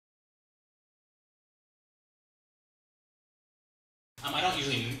I don't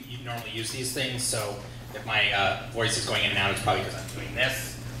normally use these things, so if my voice is going in and out, it's probably because I'm doing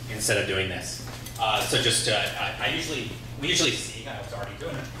this instead of doing this. So just, we usually see, I was already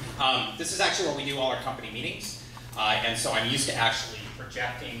doing it. This is actually where we do all our company meetings. And so I'm used to actually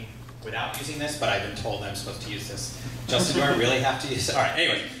projecting without using this, but I've been told I'm supposed to use this. Justin, do I really have to use it? All right,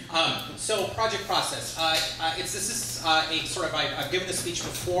 anyway. So project process. This is a sort of, I've given this speech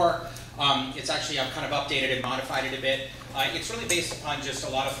before. It's actually, I've kind of updated and modified it a bit. It's really based upon just a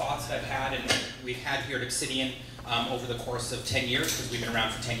lot of thoughts that I've had and we've had here at Obsidian over the course of 10 years, because we've been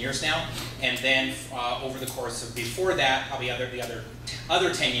around for 10 years now. And then over the course of before that, probably the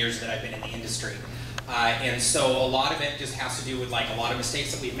other 10 years that I've been in the industry. And so a lot of it just has to do with like a lot of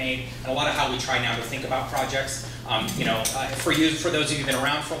mistakes that we've made and a lot of how we try now to think about projects. For those of you who've been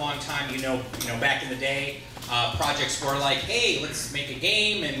around for a long time, you know back in the day, projects were like, hey, let's make a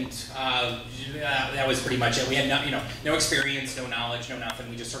game, and that was pretty much it. We had no experience, no knowledge, no nothing.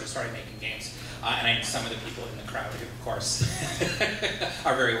 We just sort of started making games. And I know some of the people in the crowd who, of course,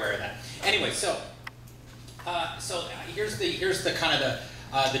 are very aware of that. Anyway, so here's the kind of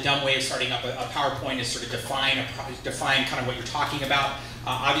the dumb way of starting up a PowerPoint is sort of define kind of what you're talking about.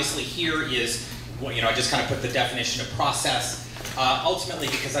 Obviously, here is I just kind of put the definition of process. Ultimately,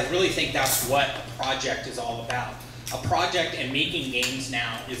 because I really think that's what a project is all about. A project and making games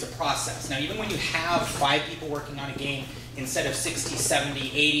now is a process. Now, even when you have 5 people working on a game instead of 60,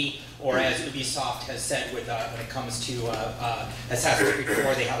 70, 80, or as Ubisoft has said with when it comes to Assassin's Creed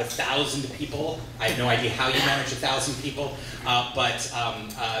 4, they have 1,000 people. I have no idea how you manage 1,000 people, but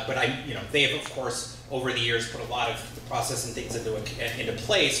they have, of course, over the years put a lot of the process and things into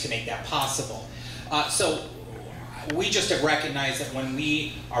place to make that possible. So we just have recognized that when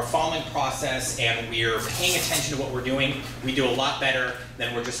we are following process and we're paying attention to what we're doing, we do a lot better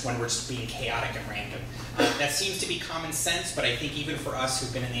than when we're just being chaotic and random. That seems to be common sense, but I think even for us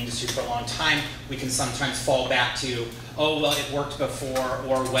who've been in the industry for a long time, we can sometimes fall back to, oh, well, it worked before,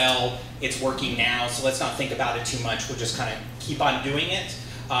 or, well, it's working now, so let's not think about it too much. We'll just kind of keep on doing it.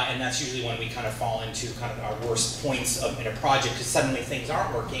 And that's usually when we kind of fall into kind of our worst points in a project, because suddenly things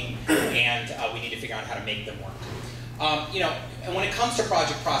aren't working, and we need to figure out how to make them work. And when it comes to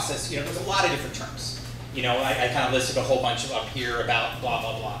project process, there's a lot of different terms. I kind of listed a whole bunch up here about blah,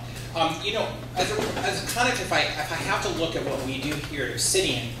 blah, blah. If I have to look at what we do here at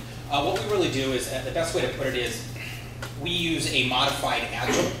Obsidian, what we really do is, the best way to put it is, we use a modified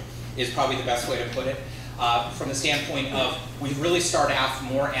Agile, is probably the best way to put it. From the standpoint of, we really start off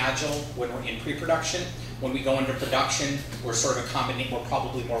more Agile when we're in pre-production. When we go into production, we're sort of a combination, we're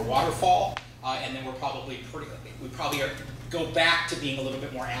probably more waterfall, and then we probably go back to being a little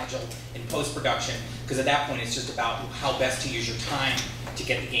bit more Agile in post-production, because at that point it's just about how best to use your time to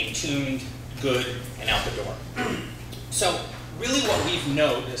get the game tuned, good, and out the door. So really what we've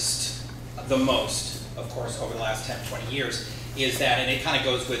noticed the most, of course, over the last 10, 20 years, is that, and it kind of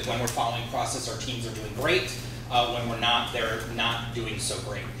goes with when we're following process, our teams are doing great. When we're not, they're not doing so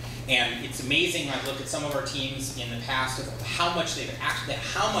great. And it's amazing, I look at some of our teams in the past of how much they've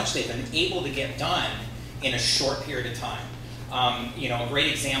been able to get done in a short period of time. A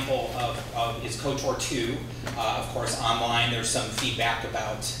great example is KOTOR 2. Of course, online there's some feedback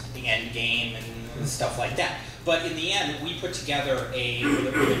about the end game and stuff like that. But in the end, we put together with a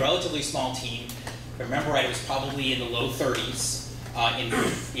relatively small team. If I remember right, it was probably in the low 30s. Let me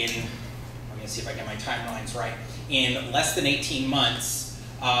see if I get my timelines right. In less than 18 months,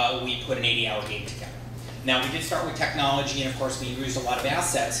 we put an 80-hour game together. Now, we did start with technology, and of course, we used a lot of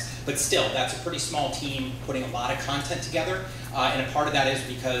assets, but still, that's a pretty small team putting a lot of content together, and a part of that is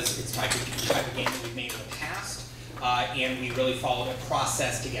because it's the type of game that we've made in the past, and we really followed a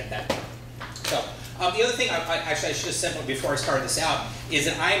process to get that done. So, the other thing I should have said before I started this out is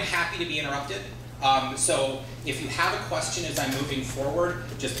that I am happy to be interrupted. So, if you have a question as I'm moving forward,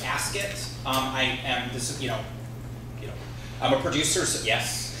 just ask it. I'm a producer, so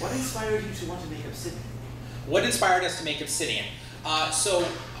yes. What inspired you to want to make Obsidian? What inspired us to make Obsidian? I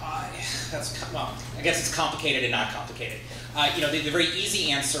guess it's complicated and not complicated. The very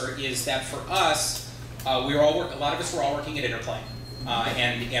easy answer is that for us, a lot of us were all working at Interplay.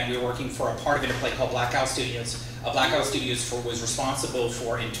 And we were working for a part of Interplay called Blackout Studios. Blackout Studios was responsible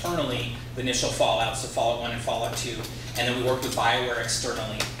for internally the initial Fallout, so Fallout 1 and Fallout 2. And then we worked with BioWare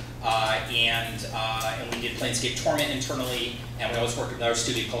externally. And we did Planescape Torment internally, and we always worked with another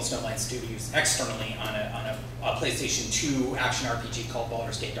studio called Snowline Studios externally on a PlayStation 2 action RPG called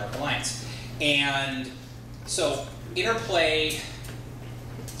Baldur's Gate Dark Alliance. And so Interplay,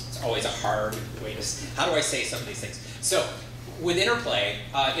 it's always a hard way to, how do I say some of these things? So with Interplay,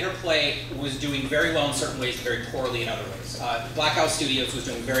 Interplay was doing very well in certain ways and very poorly in other ways. Blackout Studios was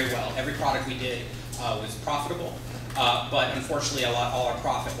doing very well. Every product we did was profitable, but unfortunately all our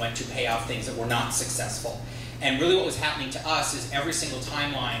profit went to pay off things that were not successful. And really what was happening to us is every single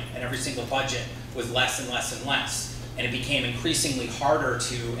timeline and every single budget was less and less and less. And it became increasingly harder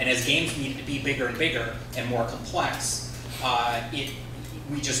to, and as games needed to be bigger and bigger and more complex, it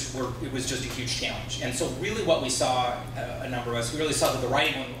was just a huge challenge. And so really what we saw, a number of us, we really saw that the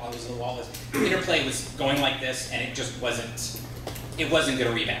writing on the wall was Interplay was going like this, and it just wasn't going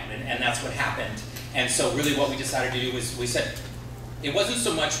to rebound, and that's what happened. And so really what we decided to do was we said, it wasn't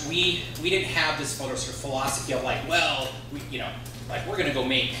so much, we didn't have this sort of philosophy of like, well, like we're going to go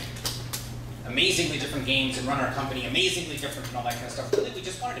make amazingly different games and run our company amazingly different and all that kind of stuff. Really, we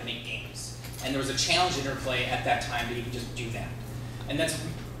just wanted to make games. And there was a challenge in Interplay at that time to even just do that. And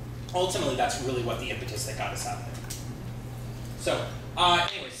ultimately, that's really what the impetus that got us out there. So,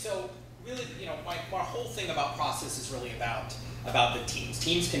 anyway, so really, my whole thing about process is really about the teams.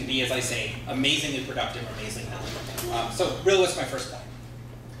 Teams can be, as I say, amazingly productive or amazingly not. So, really, what's my first point?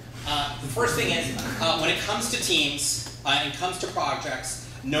 The first thing is, when it comes to teams and comes to projects,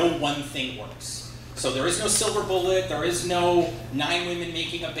 no one thing works. So there is no silver bullet. There is no 9 women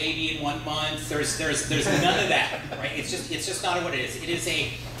making a baby in 1 month. There's none of that, right? It's just not what it is. It is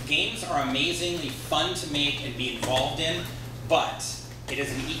games are amazingly fun to make and be involved in, but it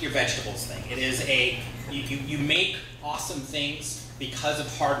is an eat your vegetables thing. It is you make awesome things because of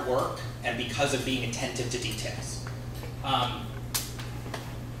hard work and because of being attentive to details. And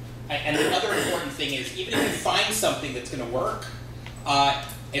the other important thing is, even if you find something that's going to work,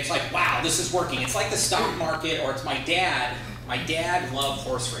 it's like, wow, this is working. It's like the stock market, or it's my dad. My dad loved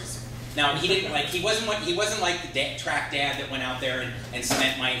horse racing. Now he wasn't like the track dad that went out there and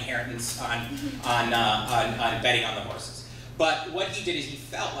spent my inheritance on betting on the horses. But what he did is he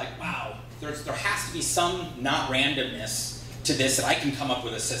felt like, wow, there has to be some not randomness to this, that I can come up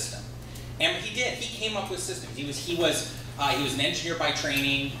with a system. And he did. He came up with systems. He was an engineer by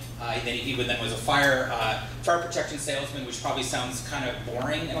training. He was a fire protection salesman, which probably sounds kind of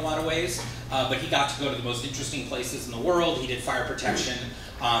boring in a lot of ways. But he got to go to the most interesting places in the world. He did fire protection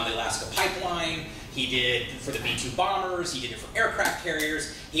on the Alaska pipeline. He did for the B-2 bombers. He did it for aircraft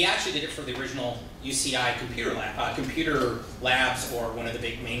carriers. He actually did it for the original UCI computer labs, or one of the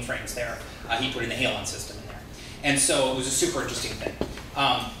big mainframes there. He put in the Halon system in there. And so it was a super interesting thing.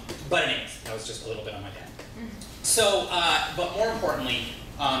 But anyways, that was just a little bit on my dad. So, but more importantly,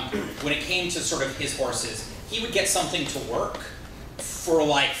 when it came to sort of his horses, he would get something to work for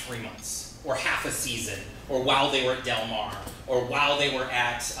like 3 months, or half a season, or while they were at Del Mar, or while they were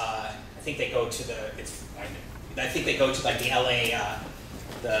at, I think they go to like the LA,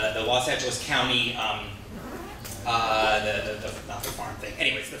 the Los Angeles County, not the farm thing.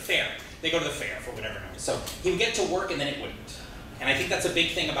 Anyways, the fair. They go to the fair for whatever reason. So he would get to work and then it wouldn't. And I think that's a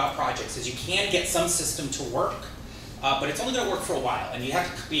big thing about projects, is you can get some system to work, but it's only going to work for a while. And you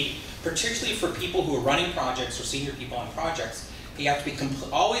have to be, particularly for people who are running projects or senior people on projects, you have to be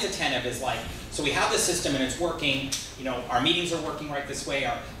always attentive. Is like, so we have this system and it's working, our meetings are working right this way,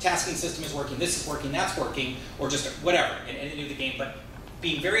 our tasking system is working, this is working, that's working, or just whatever, and do the game. But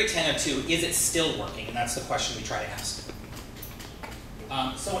being very attentive to, is it still working? And that's the question we try to ask.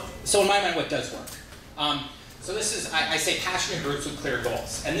 So in my mind, what does work? So this is, I say passionate groups with clear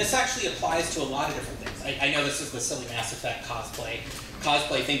goals. And this actually applies to a lot of different things. I know this is the silly Mass Effect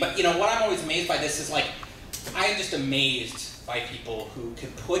cosplay thing, but what I'm always amazed by this is like, I am just amazed by people who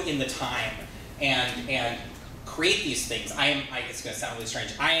can put in the time and create these things. It's gonna sound really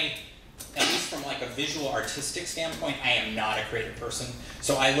strange. At least from like a visual artistic standpoint, I am not a creative person.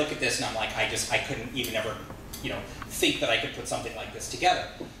 So I look at this and I'm like, I couldn't even ever, think that I could put something like this together.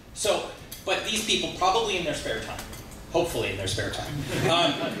 So, but these people probably in their spare time, hopefully in their spare time,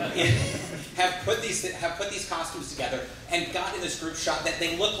 have put these costumes together and got in this group shot that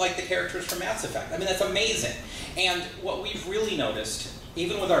they look like the characters from Mass Effect. I mean, that's amazing. And what we've really noticed,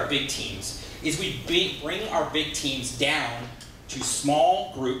 even with our big teams, is we bring our big teams down to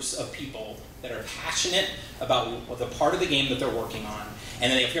small groups of people that are passionate about the part of the game that they're working on,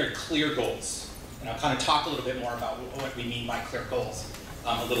 and then they have very clear goals. And I'll kind of talk a little bit more about what we mean by clear goals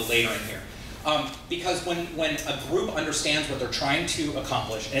a little later in here. Because when a group understands what they're trying to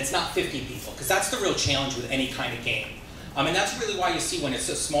accomplish, and it's not 50 people, because that's the real challenge with any kind of game. And that's really why you see when it's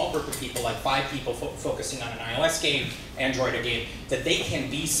a small group of people, like 5 people focusing on an iOS game, Android game, that they can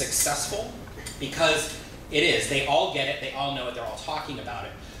be successful, because it is. They all get it, they all know it, they're all talking about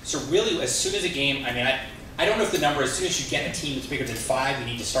it. So really, as soon as a game, I don't know if the number, as soon as you get a team that's bigger than 5, you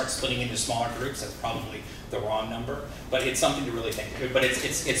need to start splitting into smaller groups. That's probably the wrong number, but it's something to really think. But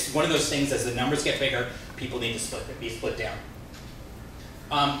it's one of those things, as the numbers get bigger, people need to be split down.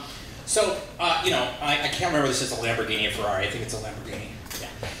 You know, I can't remember if this is a Lamborghini or Ferrari. I think it's a Lamborghini. Yeah.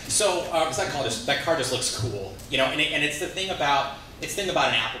 So that car just looks cool. You know, and it's the thing about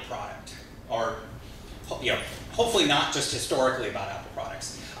an Apple product, or you know, hopefully not just historically about Apple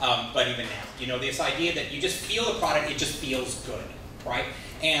products, but even now. You know, this idea that you just feel the product, it just feels good, right?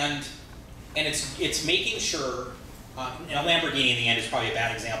 And it's making sure. A Lamborghini in the end is probably a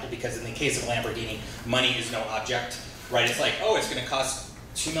bad example, because in the case of a Lamborghini, money is no object, right? It's like, oh, it's going to cost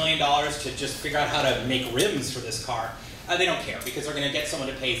 $2 million to just figure out how to make rims for this car. They don't care, because they're going to get someone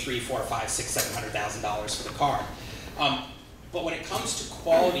to pay $300,000, $400,000, $500,000, $600,000, $700,000 for the car. But when it comes to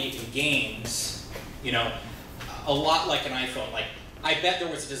quality in games, you know, a lot like an iPhone. Like, I bet there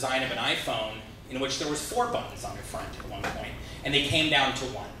was a design of an iPhone in which there was 4 buttons on the front at one point, and they came down to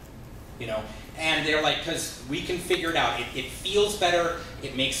 1. You know, and they're like, because we can figure it out. It feels better.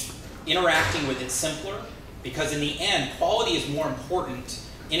 It makes interacting with it simpler. Because in the end, quality is more important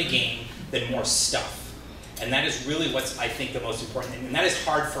in a game than more stuff. And that is really what's, I think, the most important thing. And that is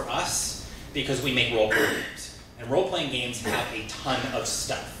hard for us, because we make role-playing games. And role-playing games have a ton of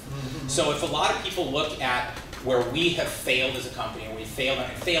stuff. So if a lot of people look at where we have failed as a company, or we failed,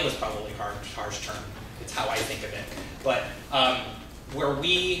 and fail is probably a harsh term. It's how I think of it. But where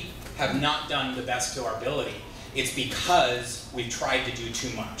we have not done the best to our ability, it's because we've tried to do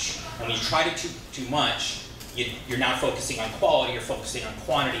too much. And when you try to do too much, you're not focusing on quality, you're focusing on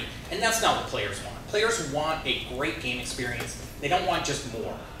quantity, and that's not what players want. Players want a great game experience. They don't want just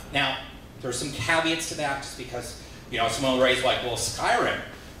more. Now, there's some caveats to that, just because, you know, someone will raise like, well, Skyrim,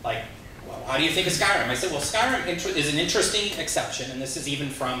 like, well, how do you think of Skyrim? I said, well, Skyrim is an interesting exception, and this is even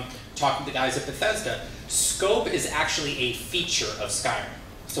from talking to the guys at Bethesda. Scope is actually a feature of Skyrim.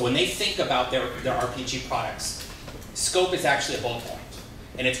 So when they think about their RPG products, scope is actually a bullet point.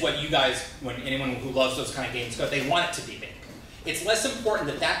 And it's what you guys, when anyone who loves those kind of games go, they want it to be big. It's less important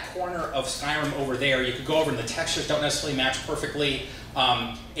that that corner of Skyrim over there, you could go over and the textures don't necessarily match perfectly.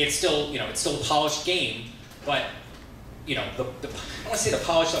 It's still, you know, it's still a polished game, but you know, I don't want to say the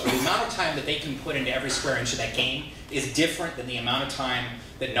polished level, the amount of time that they can put into every square inch of that game is different than the amount of time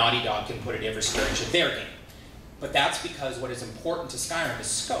that Naughty Dog can put into every square inch of their game. But that's because what is important to Skyrim is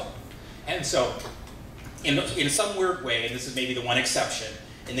scope. And so, in some weird way, and this is maybe the one exception,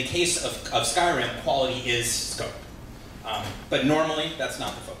 in the case of Skyrim, quality is scope. But normally, that's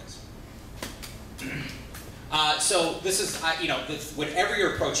not the focus. So this is, you know, whenever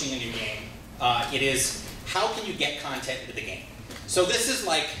you're approaching a new game, it is, how can you get content into the game? So this is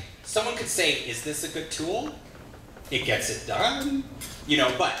like, someone could say, is this a good tool? It gets it done. You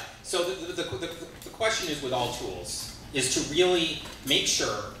know, but, so the question is with all tools, is to really make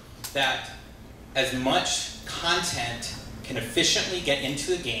sure that as much content can efficiently get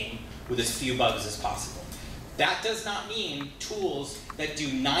into the game with as few bugs as possible. That does not mean tools that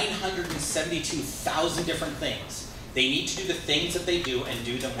do 972,000 different things. They need to do the things that they do and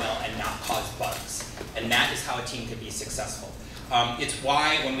do them well and not cause bugs. And that is how a team can be successful. It's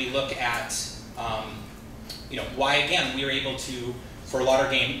why when we look at, you know, why again we are able to, for a lot of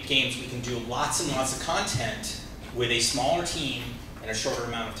games, we can do lots and lots of content with a smaller team in a shorter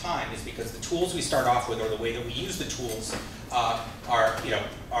amount of time, is because the tools we start off with, or the way that we use the tools, are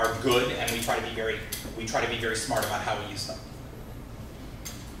good, and we try to be very smart about how we use them.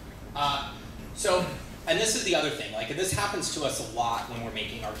 And this is the other thing, like, and this happens to us a lot when we're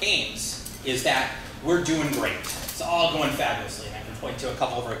making our games, is that we're doing great. It's all going fabulously, and I can point to a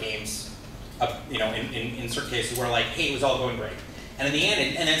couple of our games, you know, in certain cases where like, hey, it was all going great. And in the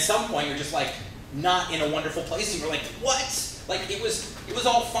end, and at some point, you're just like, not in a wonderful place, and you're like, what? Like, it was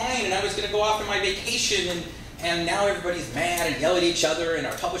all fine, and I was going to go off on my vacation, and now everybody's mad and yell at each other, and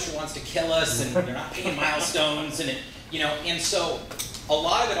our publisher wants to kill us, and they're not paying milestones, and you know, and so a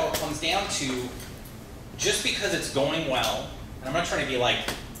lot of it all comes down to, just because it's going well, and I'm not trying to be like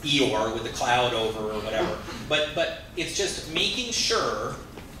Eeyore with the cloud over or whatever, but it's just making sure,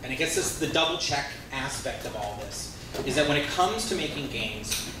 and I guess this is the double check aspect of all this, is that when it comes to making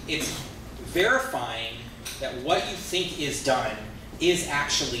games, it's verifying that what you think is done is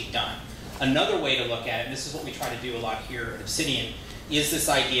actually done. Another way to look at it, and this is what we try to do a lot here at Obsidian, is this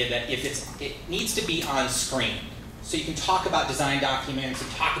idea that if it needs to be on screen. So you can talk about design documents and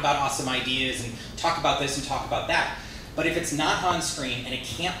talk about awesome ideas and talk about this and talk about that. But if it's not on screen and it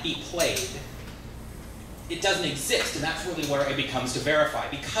can't be played, it doesn't exist, and that's really where it becomes to verify.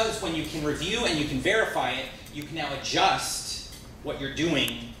 Because when you can review and you can verify it, you can now adjust what you're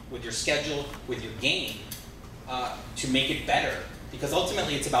doing with your schedule, with your game, to make it better. Because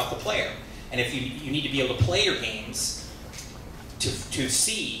ultimately it's about the player. And if you need to be able to play your games to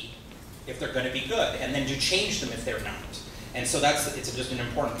see if they're going to be good, and then to change them if they're not. And so it's just an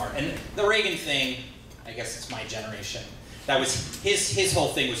important part. And the Reagan thing, I guess it's my generation. That was his whole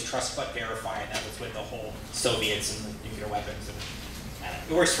thing was trust but verify, and that was with the whole Soviets and the nuclear weapons. And I don't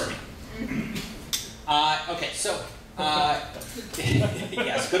know, it works for me. Okay, so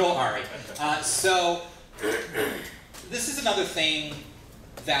yes, good old Ari. So this is another thing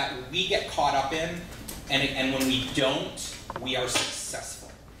that we get caught up in, and when we don't, we are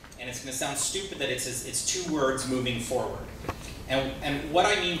successful. And it's going to sound stupid that it's two words, moving forward. And what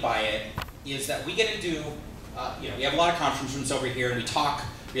I mean by it is that we get into, we have a lot of conference rooms over here, and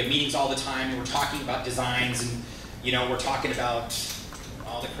we have meetings all the time, and we're talking about designs, and we're talking about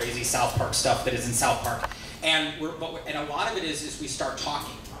all the crazy South Park stuff that is in South Park. And a lot of it is we start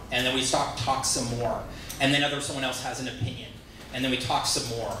talking, and then we talk some more, and then someone else has an opinion, and then we talk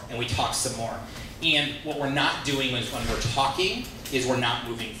some more, and we talk some more. And what we're not doing is when we're talking is we're not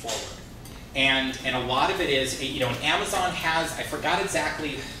moving forward. And a lot of it is, Amazon has, I forgot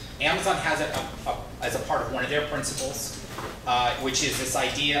exactly, Amazon has it as a part of one of their principles, which is this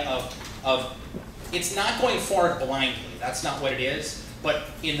idea of it's not going forward blindly. That's not what it is. But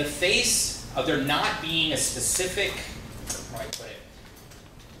in the face of there not being a specific, how do I put it?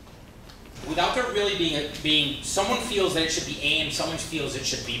 Without there really being someone feels that it should be A and someone feels it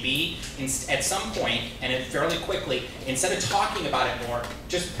should be B, at some point, and fairly quickly, instead of talking about it more,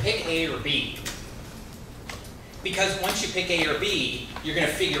 just pick A or B. Because once you pick A or B, you're going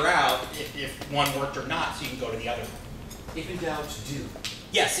to figure out if one worked or not, so you can go to the other one. If in doubt, do.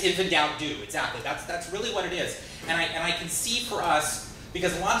 Yes, if in doubt, do. Exactly. That's really what it is. And I can see for us,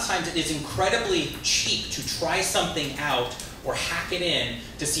 because a lot of times it is incredibly cheap to try something out or hack it in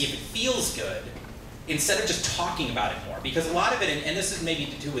to see if it feels good, instead of just talking about it more. Because a lot of it, and this is maybe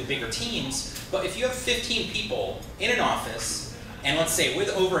to do with bigger teams, but if you have 15 people in an office, and let's say with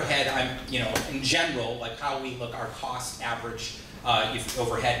overhead, in general, like how we look, our cost average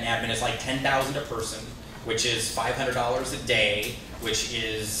overhead and admin is like $10,000 a person, which is $500 a day, which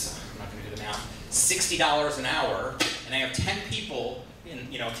is, I'm not going to do the math, $60 an hour, and I have 10 people in,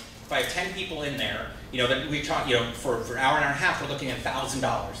 if I have 10 people in there, that we talk, for an hour and a half, we're looking at $1,000.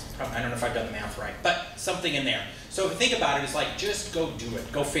 I don't know if I've done the math right, but something in there. So if you think about it, it's like, just go do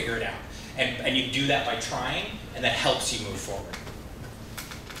it, go figure it out. And you do that by trying, and that helps you move forward.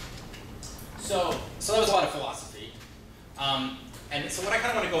 So that was a lot of philosophy. And so what I kind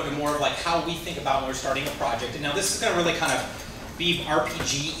of want to go into more of like how we think about when we're starting a project. And now this is going to really kind of be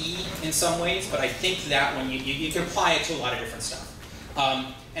RPG-y in some ways, but I think that when you can apply it to a lot of different stuff.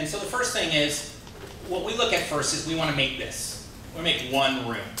 And so the first thing is, what we look at first is we want to make this. We want to make one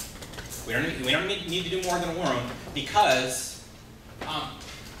room. We don't need to do more than a room, because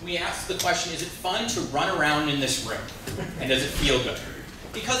we ask the question, is it fun to run around in this room? And does it feel good?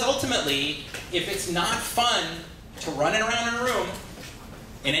 Because ultimately, if it's not fun to run around in a room,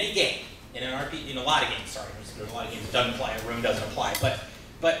 in any game, in an RPG, in a lot of games, sorry, there's a lot of games that doesn't apply, a room doesn't apply,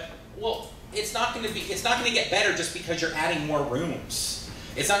 but well, it's not going to get better just because you're adding more rooms.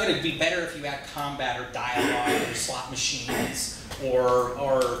 It's not going to be better if you add combat or dialogue or slot machines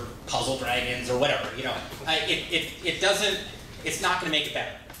or puzzle dragons or whatever. It's not going to make it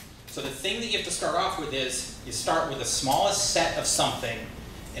better. So the thing that you have to start off with is you start with the smallest set of something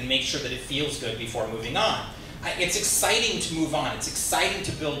and make sure that it feels good before moving on. It's exciting to move on. It's exciting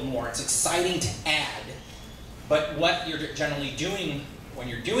to build more. It's exciting to add. But what you're generally doing when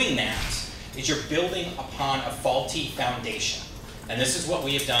you're doing that is you're building upon a faulty foundation. And this is what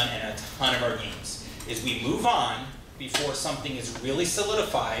we have done in a ton of our games, is we move on before something is really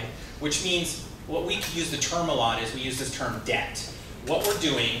solidified, which means what we use the term a lot is we use this term debt. What we're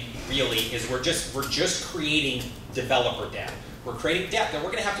doing really is we're just creating developer debt. We're creating debt that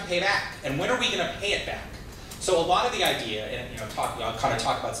we're going to have to pay back. And when are we going to pay it back? So a lot of the idea, and I'll kind of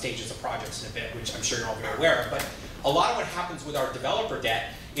talk about stages of projects in a bit, which I'm sure you're all very aware of, but a lot of what happens with our developer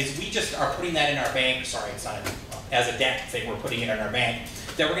debt is we just are putting that in our bank, sorry, it's not as a debt thing, we're putting it in our bank,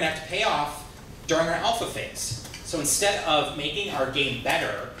 that we're going to have to pay off during our alpha phase. So instead of making our game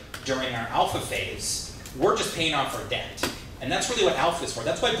better during our alpha phase, we're just paying off our debt. And that's really what alpha is for.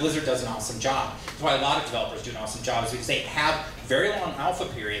 That's why Blizzard does an awesome job. That's why a lot of developers do an awesome job, is because they have very long alpha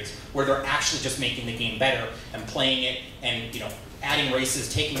periods where they're actually just making the game better and playing it and adding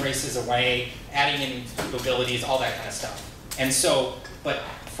races, taking races away, adding in abilities, all that kind of stuff. And so, but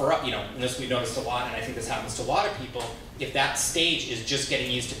for and this we've noticed a lot, and I think this happens to a lot of people, if that stage is just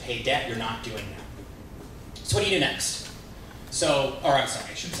getting used to pay debt, you're not doing that. So what do you do next? So, or I'm sorry,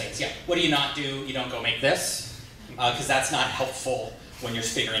 I shouldn't say this, yeah. What do you not do? You don't go make this, because that's not helpful when you're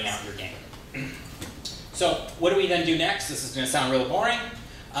figuring out your game. So what do we then do next? This is going to sound real boring,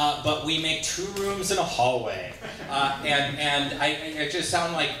 but we make 2 rooms and a hallway. It just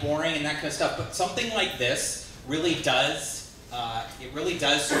sound like boring and that kind of stuff, but something like this really does,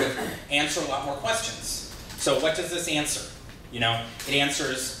 sort of answer a lot more questions. So what does this answer? You know, it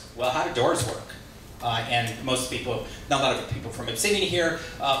answers, well, how do doors work? And most people, not a lot of people from Obsidian here,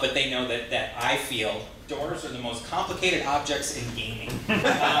 but they know that I feel doors are the most complicated objects in gaming. And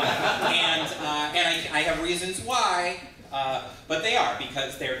I have reasons why, but they are,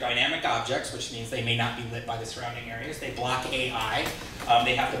 because they're dynamic objects, which means they may not be lit by the surrounding areas. They block AI.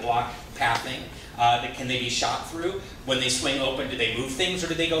 They have to block pathing. Can they be shot through? When they swing open, do they move things or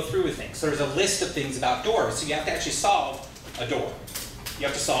do they go through with things? So there's a list of things about doors. So you have to actually solve a door. You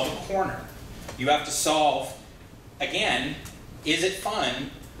have to solve a corner. You have to solve, again, is it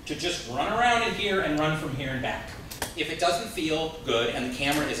fun to just run around in here and run from here and back? If it doesn't feel good and the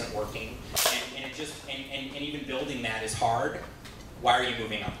camera isn't working, and even building that is hard, why are you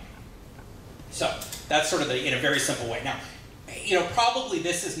moving on? So that's sort of in a very simple way. Now, you know, probably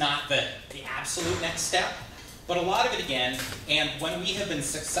this is not the absolute next step, but a lot of it again, and when we have been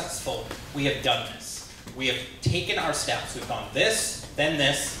successful, we have done this. We have taken our steps. We've gone this, then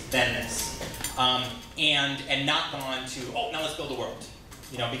this, then this. And not gone to, oh, now let's build a world,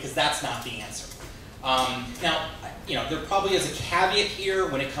 you know, because that's not the answer. Now, you know, there probably is a caveat here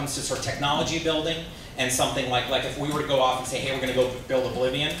when it comes to sort of technology building and something like if we were to go off and say, hey, we're going to go build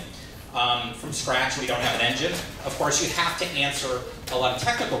Oblivion from scratch, we don't have an engine. Of course, you have to answer a lot of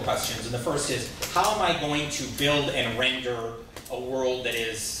technical questions, and the first is, how am I going to build and render a world that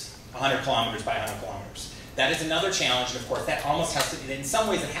is 100 kilometers by 100 kilometers? That is another challenge, and of course, that almost has to, in some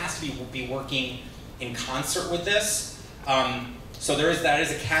ways, it has to be working in concert with this. So that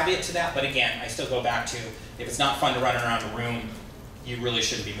is a caveat to that, but again, I still go back to, if it's not fun to run around a room, you really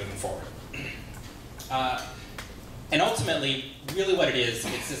shouldn't be moving forward. And ultimately, really what it is,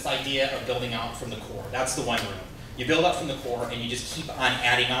 it's this idea of building out from the core. That's the one room. You build up from the core, and you just keep on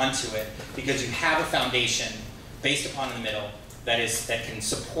adding on to it, because you have a foundation based upon in the middle that can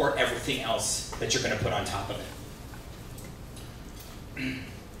support everything else that you're going to put on top of it.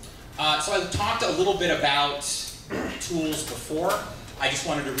 So I've talked a little bit about tools before. I just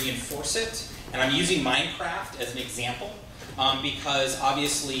wanted to reinforce it, and I'm using Minecraft as an example because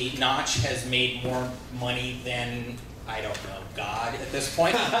obviously Notch has made more money than, I don't know, God at this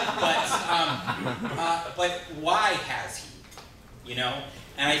point. But why has he? You know,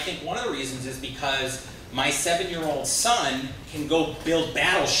 and I think one of the reasons is because my 7-year-old son can go build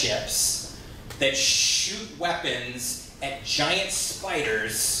battleships that shoot weapons at giant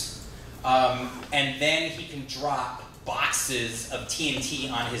spiders, and then he can drop boxes of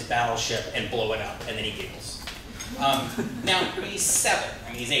TNT on his battleship and blow it up, and then he giggles. Now, he's 7. I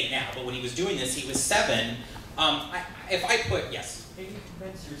mean, he's 8 now, but when he was doing this, he was 7. If I put, yes? Maybe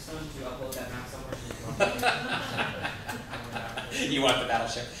convince your son to upload that map somewhere. You want the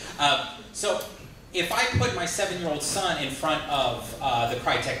battleship. So, if I put my 7-year-old son in front of the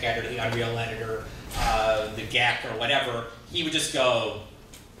Crytek editor, the Unreal editor, the GEC or whatever, he would just go,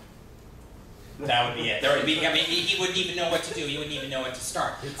 that would be it. There would be, I mean, he wouldn't even know what to do. He wouldn't even know what to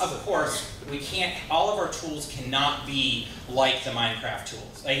start. Of course, we can't, all of our tools cannot be like the Minecraft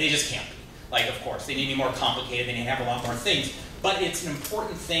tools. Like, they just can't be. Like, of course, they need to be more complicated, they need to have a lot more things. But it's an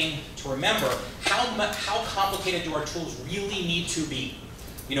important thing to remember, how complicated do our tools really need to be?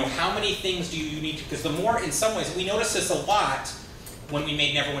 You know, how many things do you need to, because the more, in some ways, we noticed this a lot when we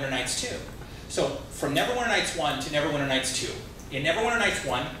made Neverwinter Nights 2. So, from Neverwinter Nights 1 to Neverwinter Nights 2. In Neverwinter Nights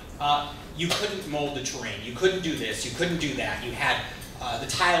 1, you couldn't mold the terrain, you couldn't do this, you couldn't do that, you had, the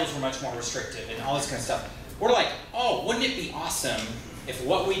tiles were much more restrictive and all this kind of stuff. We're like, oh, wouldn't it be awesome if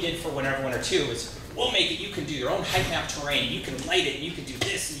what we did for Neverwinter 2 is, we'll make it, you can do your own height map terrain, and you can light it, and you can do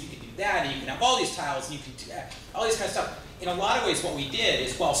this, and you can do that, and you can have all these tiles, and you can do that, all these kind of stuff. In a lot of ways, what we did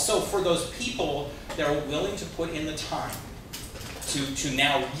is, well, so for those people that are willing to put in the time to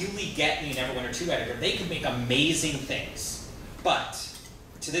now really get the Neverwinter 2 editor, they can make amazing things. But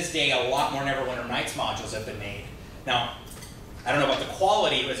to this day, a lot more Neverwinter Nights modules have been made. Now, I don't know about the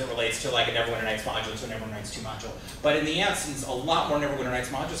quality as it relates to like a Neverwinter Nights module to a Neverwinter Nights 2 module, but in the essence, a lot more Neverwinter Nights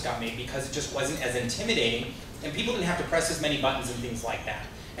modules got made because it just wasn't as intimidating, and people didn't have to press as many buttons and things like that.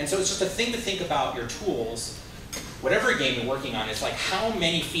 And so it's just a thing to think about your tools. Whatever game you're working on, is like, how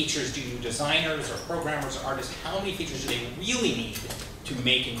many features do you designers or programmers or artists, how many features do they really need to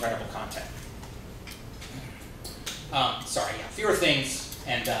make incredible content? Sorry, yeah, fewer things,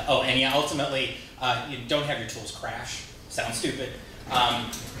 and and yeah, ultimately, you don't have your tools crash. Sounds stupid,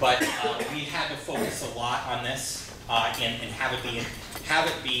 but we had to focus a lot on this and have have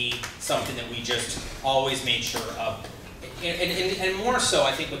it be something that we just always made sure of. And more so,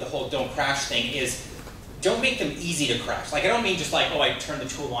 I think with the whole don't crash thing is, don't make them easy to crash. Like, I don't mean just like, oh, I turned the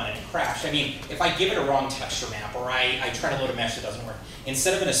tool on and it crashed. I mean, if I give it a wrong texture map, or I try to load a mesh that doesn't work,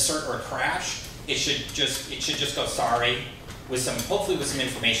 instead of an assert or a crash, it should just go sorry, with hopefully with some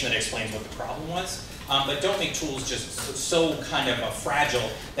information that explains what the problem was. But don't make tools just so kind of fragile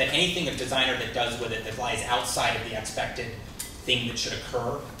that anything a designer that does with it that lies outside of the expected thing that should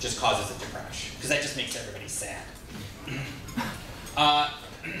occur just causes it to crash, because that just makes everybody sad.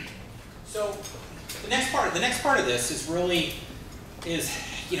 So the next part of this is really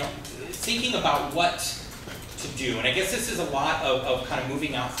thinking about what to do, and I guess this is a lot of kind of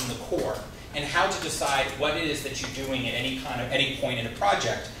moving out from the core and how to decide what it is that you're doing at any point in a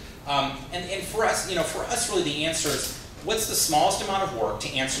project. And for us, really the answer is, what's the smallest amount of work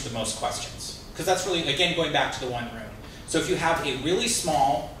to answer the most questions? Because that's really, again, going back to the one room. So if you have a really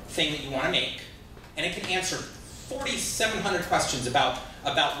small thing that you want to make, and it can answer 4,700 questions about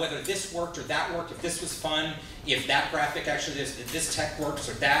whether this worked or that worked, if this was fun, if that graphic actually if this tech works,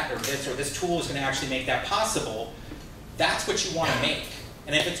 or that, or this tool is going to actually make that possible, that's what you want to make.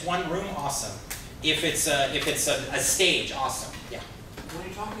 And if it's one room, awesome. If it's a stage, awesome. Yeah. When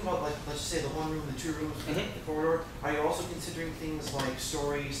you're talking about, like, let's just say the one room, the two rooms, the corridor, are you also considering things like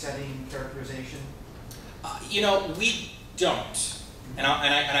story, setting, characterization? We don't, and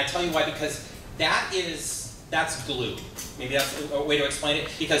I tell you why, because that's glue. Maybe that's a way to explain it.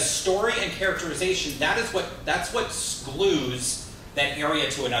 Because story and characterization, that's what glues that area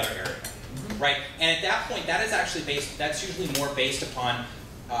to another area, right? And at that point, that is actually that's usually more based upon,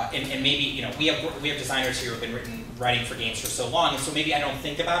 and maybe we have designers here who have been writing for games for so long, and so maybe I don't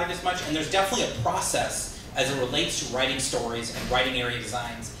think about it as much. And there's definitely a process as it relates to writing stories and writing area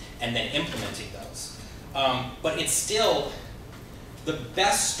designs and then implementing those. But it's still the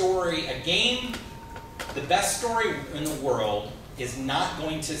best story. The best story in the world is not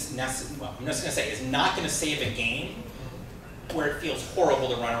going to is not going to save a game where it feels horrible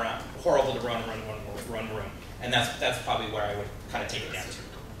to run around, horrible to run, and that's probably where I would kind of take it down to.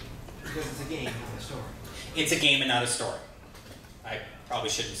 Because it's a game, not a story. It's a game and not a story. I probably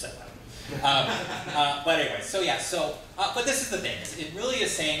shouldn't have said that. But anyway, but this is the thing. It really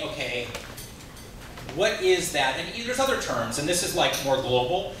is saying, okay, what is that? And there's other terms, and this is like more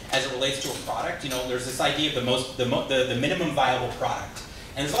global as it relates to a product. There's this idea of the minimum viable product,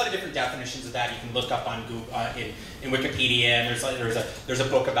 and there's a lot of different definitions of that. You can look up on Google, in Wikipedia, and there's a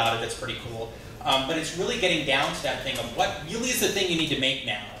book about it that's pretty cool. But it's really getting down to that thing of what really is the thing you need to make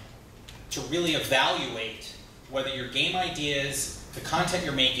now to really evaluate whether your game ideas, the content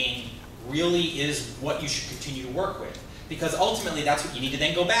you're making, really is what you should continue to work with. Because ultimately, that's what you need to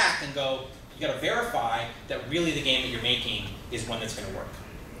then go back and go. You got to verify that really the game that you're making is one that's going to work.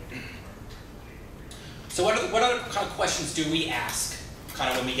 So what other kind of questions do we ask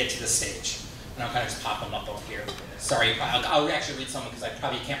kind of when we get to this stage? And I'll kind of just pop them up over here. Sorry, I'll actually read some because I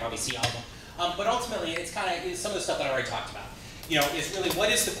can't probably see all of them. But ultimately, it's kind of some of the stuff that I already talked about. It's really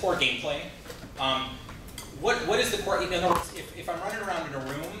what is the core gameplay? What is the core? In other words, if I'm running around in a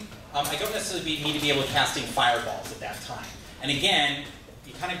room, I don't necessarily need to be able to casting fireballs at that time. And again,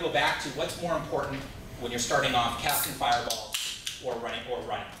 you kind of go back to what's more important when you're starting off, casting fireballs or running.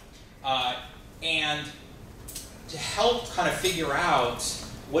 And to help kind of figure out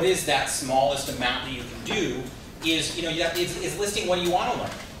what is that smallest amount that you can do is listing what you want to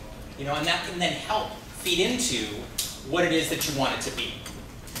learn. And that can then help feed into what it is that you want it to be.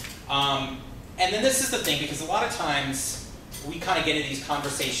 And then this is the thing, because a lot of times we kind of get into these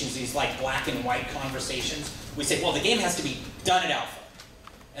conversations, these like black and white conversations. We say, well, the game has to be done at alpha.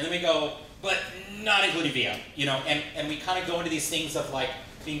 And then we go, but not including VO, and we kind of go into these things of like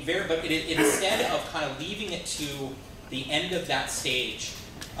being but instead of kind of leaving it to the end of that stage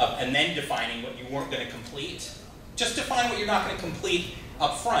and then defining what you weren't going to complete, just define what you're not going to complete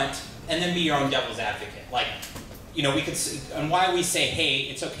up front and then be your own devil's advocate. Like, we could, and why we say, hey,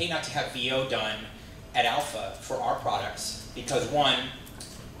 it's okay not to have VO done at alpha for our products, because one,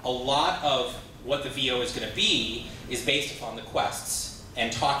 a lot of what the VO is going to be is based upon the quests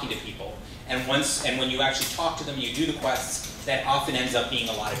and talking to people. And when you actually talk to them, you do the quests, that often ends up being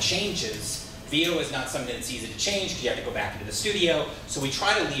a lot of changes. VO is not something that's easy to change because you have to go back into the studio. So we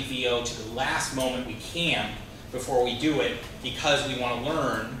try to leave VO to the last moment we can before we do it, because we want to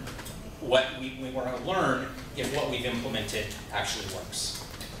learn what we want to learn if what we've implemented actually works.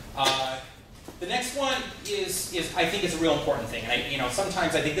 The next one is I think is a real important thing, and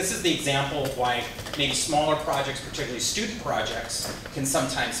sometimes I think this is the example of why maybe smaller projects, particularly student projects, can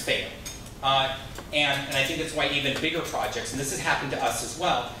sometimes fail. And I think that's why even bigger projects, and this has happened to us as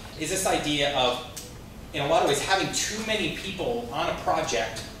well, is this idea of, in a lot of ways, having too many people on a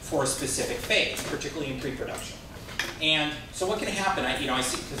project for a specific phase, particularly in pre-production. And so what can happen, I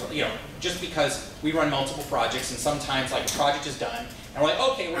see, just because we run multiple projects and sometimes like a project is done, and we're like,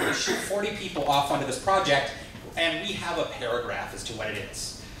 okay, we're gonna shoot 40 people off onto this project, and we have a paragraph as to what it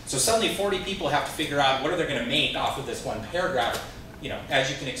is. So suddenly 40 people have to figure out what are they gonna make off of this one paragraph. As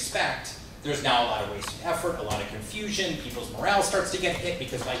you can expect, there's now a lot of wasted effort, a lot of confusion, people's morale starts to get hit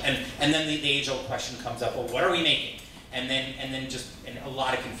because and then the age-old question comes up, well, what are we making? And then a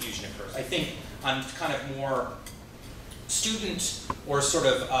lot of confusion occurs. I think on kind of more student or sort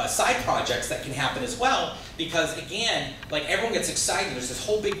of side projects that can happen as well, because again, like everyone gets excited, there's this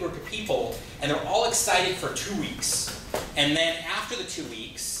whole big group of people, and they're all excited for 2 weeks. And then after the 2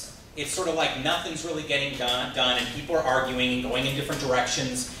 weeks, it's sort of like nothing's really getting done, and people are arguing and going in different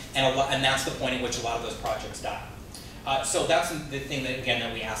directions, and that's the point at which a lot of those projects die. So that's the thing that, again,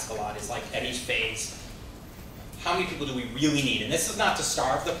 that we ask a lot is like at each phase, how many people do we really need? And this is not to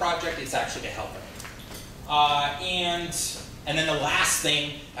starve the project, it's actually to help it. And then the last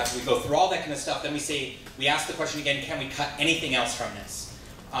thing, after we go through all that kind of stuff, then we ask the question again, can we cut anything else from this?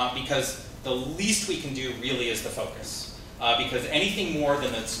 Because the least we can do really is the focus. Because anything more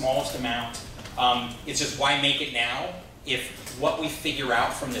than the smallest amount, it's just why make it now if what we figure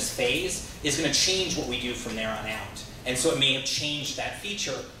out from this phase is going to change what we do from there on out. And so it may have changed that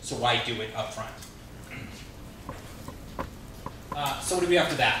feature, so why do it up front? So what do we do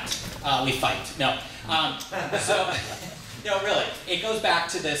after that? We fight. No. No, really, it goes back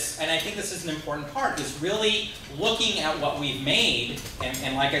to this, and I think this is an important part, is really looking at what we've made,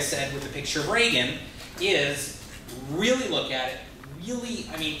 and like I said with the picture of Reagan, is really look at it, really,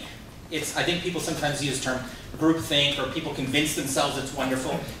 I think people sometimes use the term groupthink, or people convince themselves it's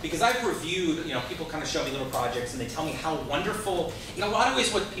wonderful, because I've reviewed, people kind of show me little projects and they tell me how wonderful, in a lot of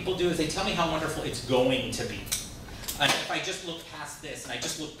ways what people do is they tell me how wonderful it's going to be. And if I just look past this, and I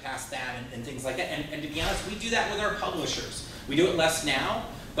just look past that, and things like that, and to be honest, we do that with our publishers. We do it less now,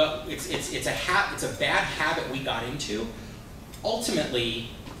 but it's a bad habit we got into. Ultimately,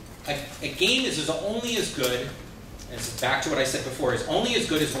 a game is only as good, and this is back to what I said before, is only as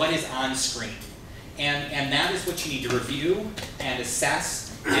good as what is on screen. And that is what you need to review and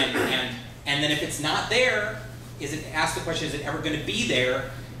assess, and then if it's not there, ask the question, is it ever going to be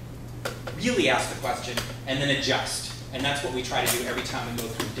there? Really ask the question, and then adjust. And that's what we try to do every time we go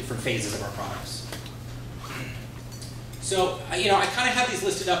through different phases of our products. So, I kind of have these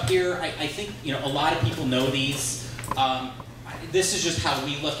listed up here. I think, a lot of people know these. This is just how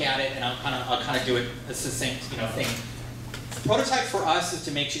we look at it, and I'll kind of do it a succinct, thing. Prototype for us is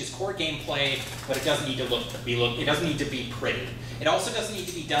to make sure it's core gameplay, but it doesn't need to it doesn't need to be pretty. It also doesn't need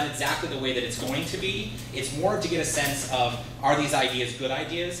to be done exactly the way that it's going to be. It's more to get a sense of, are these ideas good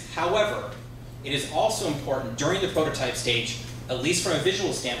ideas? However, it is also important during the prototype stage, at least from a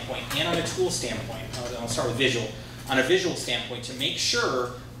visual standpoint and on a tool standpoint, I'll start with visual, on a visual standpoint, to make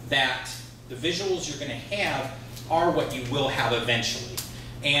sure that the visuals you're going to have are what you will have eventually.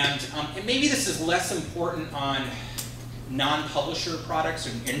 And maybe this is less important on non-publisher products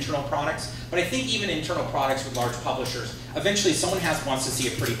or internal products, but I think even internal products with large publishers, eventually someone wants to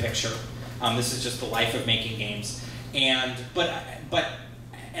see a pretty picture. This is just the life of making games. And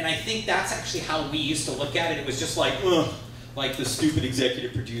I think that's actually how we used to look at it. It was just like, ugh, like the stupid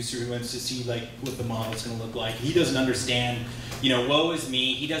executive producer who wants to see like what the model's going to look like. He doesn't understand, woe is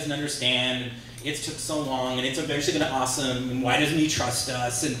me. He doesn't understand. It took so long, and it's eventually going to awesome. And why doesn't he trust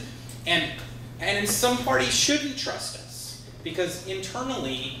us? And in some part, he shouldn't trust us, because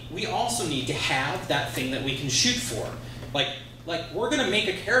internally we also need to have that thing that we can shoot for. Like we're going to make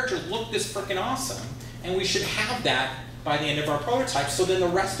a character look this freaking awesome, and we should have that by the end of our prototype, so then the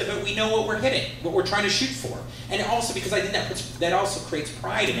rest of it we know what we're hitting, what we're trying to shoot for. And also because I think that also creates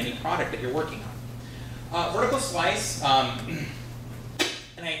pride in any product that you're working on. Vertical slice, and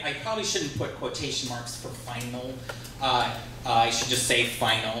I probably shouldn't put quotation marks for final. I should just say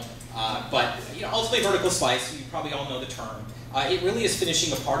final. But ultimately vertical slice, you probably all know the term. It really is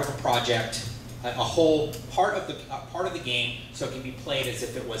finishing a part of a project, a whole part of the game, so it can be played as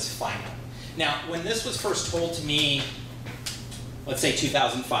if it was final. Now, when this was first told to me, let's say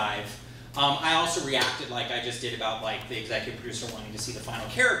 2005, I also reacted like I just did about like the executive producer wanting to see the final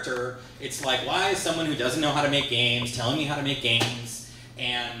character. It's like, why is someone who doesn't know how to make games telling me how to make games?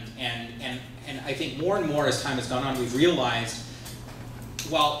 And I think more and more as time has gone on, we've realized,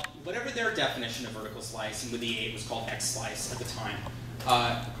 well, whatever their definition of vertical slice, and with the 8 it was called X slice at the time,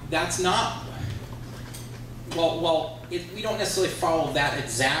 that's not, we don't necessarily follow that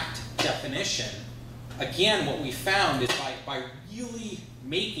exact definition, again, what we found is by really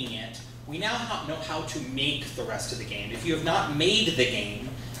making it, we now know how to make the rest of the game. If you have not made the game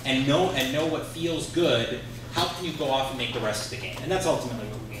and know what feels good, how can you go off and make the rest of the game? And that's ultimately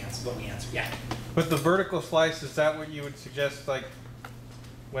what we answer. Yeah. With the vertical slice, is that what you would suggest, like,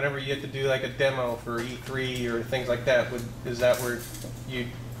 whenever you have to do like a demo for E3 or things like that, is that where you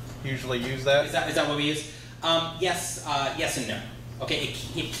usually use that? Is that what we use? Yes, yes and no. Okay,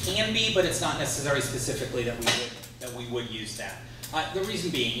 it can be, but it's not necessarily specifically that we would use that. The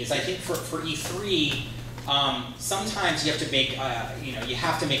reason being is I think for E3, sometimes you have to make you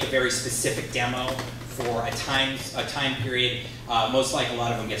have to make a very specific demo for a time period. Most likely, a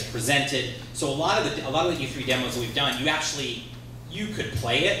lot of them gets presented. So a lot of the E3 demos that we've done, you could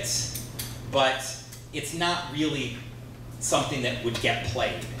play it, but it's not really something that would get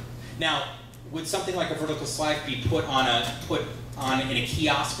played. Now, would something like a vertical slice be put on in a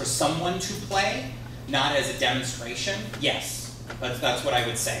kiosk for someone to play, not as a demonstration? Yes, that's what I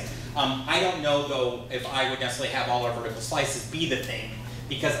would say. I don't know though if I would necessarily have all our vertical slices be the thing,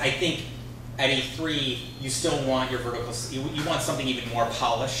 because I think at E3 you still want your vertical. You want something even more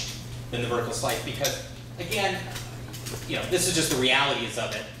polished than the vertical slice, because again, this is just the realities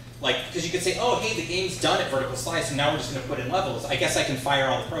of it. Like, because you could say, oh, hey, the game's done at vertical slice, and now we're just going to put in levels. I guess I can fire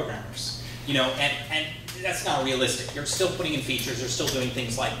all the programmers. And that's not realistic. You're still putting in features. You're still doing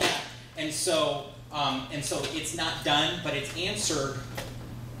things like that. And so it's not done, but it's answered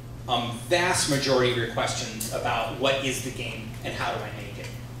vast majority of your questions about what is the game and how do I make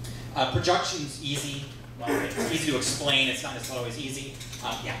it. Production's easy. Well, it's easy to explain. It's not necessarily always easy.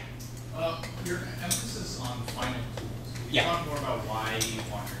 Yeah. Your emphasis on final tools. Can you Yeah. talk more about why you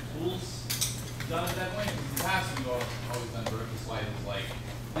want your tools done that way? Because in the past, we've always done vertical slices like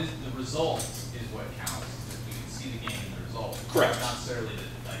the result is what counts. You can see the game in the result. Correct. Not necessarily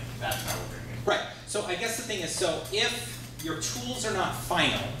that's how we're bringing it. Right. So I guess the thing is, so if your tools are not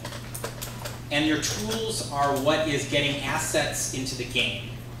final, and your tools are what is getting assets into the game,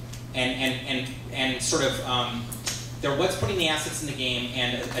 and sort of they're what's putting the assets in the game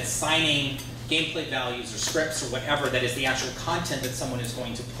and assigning gameplay values or scripts or whatever that is the actual content that someone is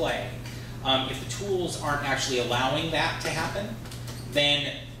going to play. If the tools aren't actually allowing that to happen,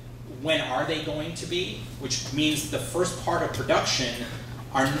 then when are they going to be? Which means the first part of production,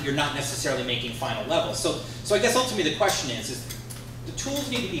 you're not necessarily making final levels. So I guess ultimately the question is the tools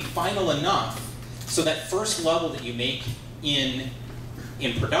need to be final enough so that first level that you make in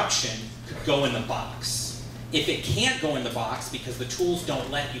production could go in the box. If it can't go in the box because the tools don't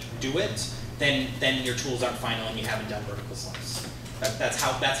let you do it, then your tools aren't final and you haven't done vertical slice. That's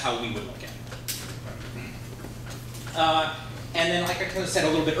how we would look at it. And then, like I kind of said a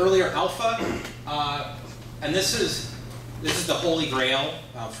little bit earlier, alpha, and this is the holy grail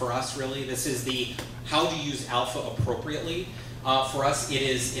for us. Really, this is the how to use alpha appropriately. For us, it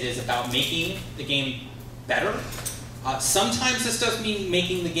is about making the game better. Sometimes this does mean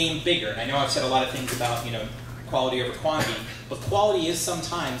making the game bigger. And I know I've said a lot of things about quality over quantity, but quality is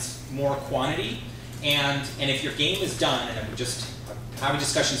sometimes more quantity. And if your game is done, and I'm just having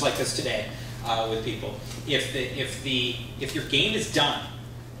discussions like this today with people, if your game is done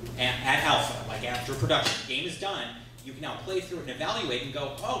at alpha, like after production, the game is done, you can now play through it and evaluate and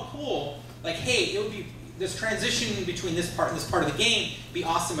go, oh, cool. Like, hey, it would be this transition between this part and this part of the game. It'd be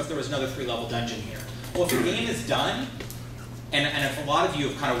awesome if there was another 3-level dungeon here. Well, if your game is done, and if a lot of you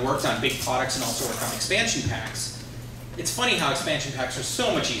have kind of worked on big products and also worked on expansion packs, it's funny how expansion packs are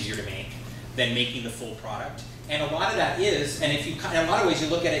so much easier to make than making the full product. And a lot of that is, and in a lot of ways you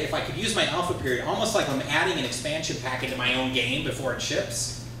look at it, if I could use my alpha period, almost like I'm adding an expansion pack into my own game before it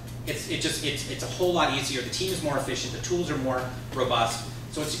ships, it's a whole lot easier. The team is more efficient, the tools are more robust.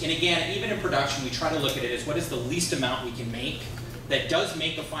 So and again, even in production, we try to look at it as what is the least amount we can make that does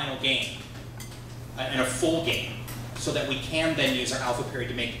make a final game and a full game, so that we can then use our alpha period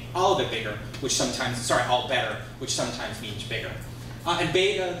to make all of it bigger, all better, which sometimes means bigger. And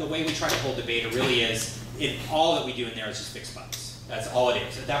beta, the way we try to hold the beta really is, all that we do in there is just fix bugs. That's all it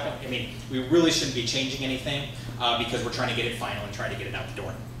is. At that point, I mean, we really shouldn't be changing anything because we're trying to get it final and trying to get it out the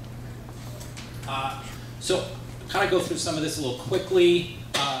door. So, kind of go through some of this a little quickly.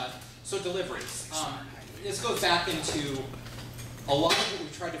 So deliveries. This goes back into a lot of what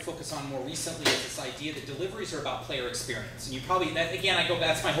we've tried to focus on more recently is this idea that deliveries are about player experience. And you probably, again,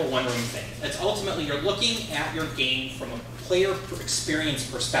 that's my whole one room thing. It's ultimately, you're looking at your game from a player experience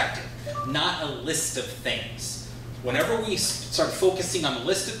perspective, not a list of things. Whenever we start focusing on the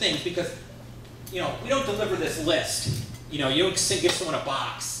list of things, because, we don't deliver this list. You don't give someone a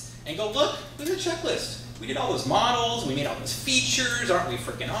box and go, look at the checklist. we did all those models, we made all those features, aren't we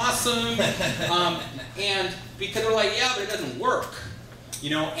freaking awesome? And because we're like, yeah, but it doesn't work. You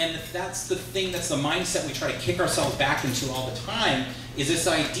know, and that's the thing, that's the mindset we try to kick ourselves back into all the time, is this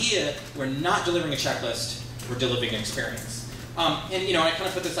idea we're not delivering a checklist, we're delivering an experience. And you know, I kind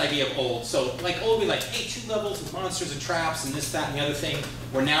of put this idea of old. So like old, we like, hey, 2 levels with monsters and traps and this, that, and the other thing.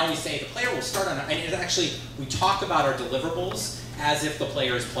 Where now we say the player will start on, and it actually, we talk about our deliverables as if the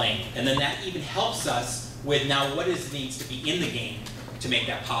player is playing. And then that even helps us with now what needs to be in the game to make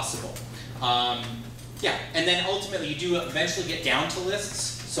that possible. Yeah, and then ultimately you do eventually get down to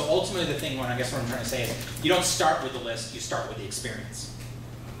lists. So ultimately the thing, I guess what I'm trying to say is, you don't start with the list, you start with the experience.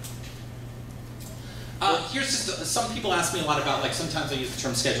 Here's just, some people ask me a lot about, like sometimes I use the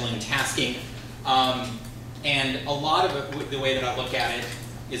term scheduling and tasking. And a lot of it, the way that I look at it,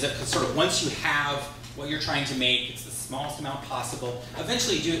 is that sort of once you have what you're trying to make, it's the smallest amount possible.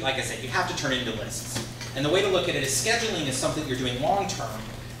 Eventually you do, like I said, you have to turn it into lists. And the way to look at it is scheduling is something you're doing long term,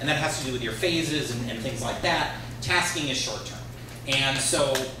 and that has to do with your phases and things like that. Tasking is short term. And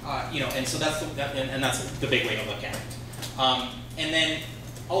so, you know, and so that's the big way to look at it. And then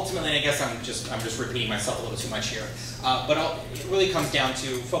ultimately, I guess I'm just repeating myself a little too much here, but it really comes down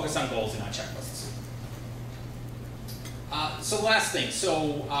to focus on goals and not checklists. So the last thing,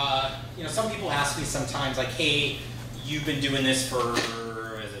 so you know, some people ask me sometimes like, hey, you've been doing this for,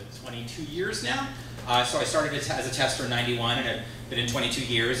 is it 22 years now? So I started as a tester in '91, and I've been in 22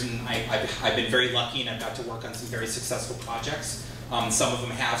 years, and I've been very lucky, and I've got to work on some very successful projects. Some of them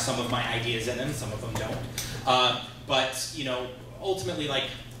have some of my ideas in them, some of them don't. But you know, ultimately, like,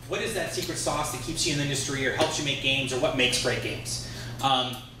 what is that secret sauce that keeps you in the industry or helps you make games, or what makes great games?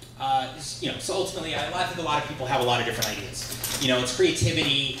 You know, so ultimately, I think a lot of people have a lot of different ideas. You know, it's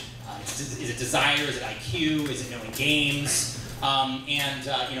creativity, is it desire, is it IQ, is it knowing games? You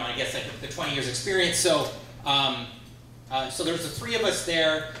know, I guess like the 20 years experience. So, so there's the 3 of us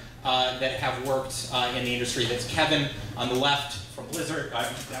there that have worked in the industry. That's Kevin on the left from Blizzard.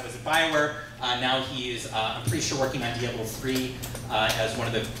 That was at BioWare. Now he is, I'm pretty sure, working on Diablo 3 as one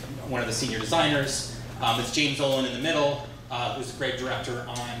of the senior designers. It's James Olin in the middle, who's a great director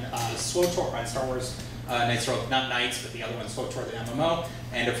on SWTOR, on Star Wars Knights, not Knights, but the other one, SWTOR, the MMO,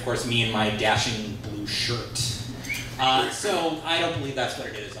 and of course me in my dashing blue shirt. So I don't believe that's what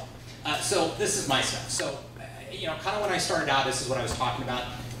it is. So this is my stuff. So you know, kind of when I started out, this is what I was talking about.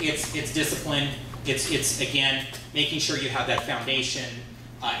 It's discipline. It's again making sure you have that foundation.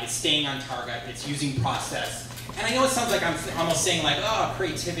 It's staying on target. It's using process. And I know it sounds like I'm almost saying like, oh,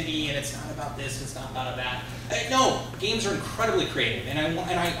 creativity, and it's not about this, it's not about that. No, games are incredibly creative, and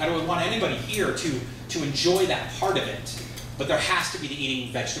I don't want anybody here to enjoy that part of it. But there has to be the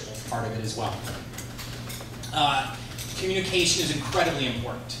eating vegetables part of it as well. Communication is incredibly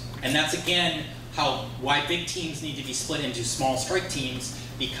important, and that's again why big teams need to be split into small strike teams,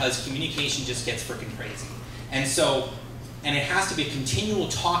 because communication just gets freaking crazy. And so, and it has to be a continual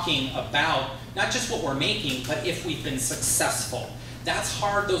talking about not just what we're making, but if we've been successful. That's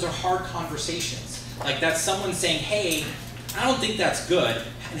hard. Those are hard conversations. Like that's someone saying, "Hey, I don't think that's good,"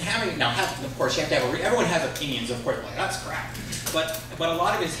 and of course, you have to have everyone has opinions. Of course, like that's crap. But a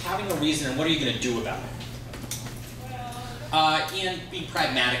lot of it is having a reason and what are you going to do about it. And being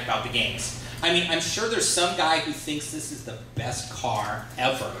pragmatic about the games. I mean, I'm sure there's some guy who thinks this is the best car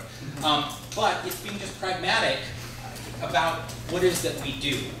ever, but it's being just pragmatic about what it is that we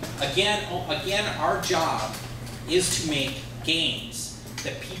do. Again, our job is to make games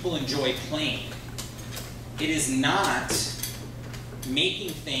that people enjoy playing. It is not making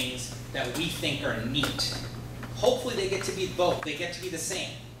things that we think are neat. Hopefully they get to be both. They get to be the same.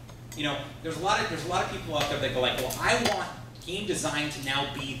 You know, there's a lot of people out there that go like, well, I want game design to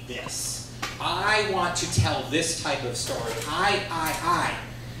now be this. I want to tell this type of story. I.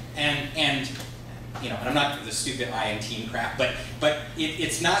 And you know, and I'm not the stupid I and team crap, but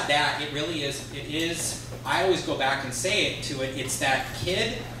it's not that. It really is. It is. I always go back and say it to it. It's that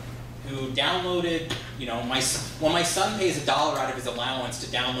kid who downloaded. You know, my son pays $1 out of his allowance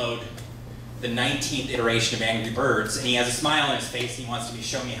to download the 19th iteration of Angry Birds, and he has a smile on his face. And he wants to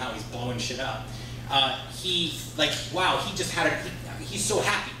show me how he's blowing shit up. Wow, he just had he's so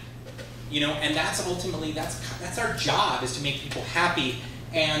happy. You know, and that's ultimately that's our job, is to make people happy,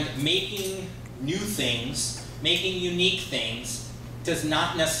 and making new things, making unique things, does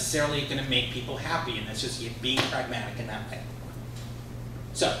not necessarily going to make people happy, and that's just being pragmatic in that way.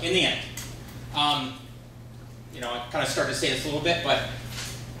 So, in the end, you know, I kind of started to say this a little bit, but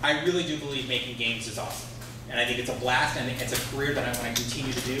I really do believe making games is awesome, and I think it's a blast, and I think it's a career that I want to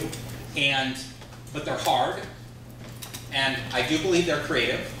continue to do, but they're hard, and I do believe they're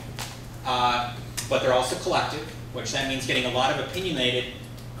creative. but they're also collective, which that means getting a lot of opinionated,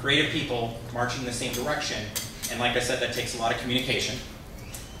 creative people marching in the same direction. And like I said, that takes a lot of communication.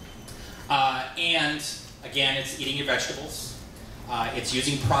 And again, it's eating your vegetables. It's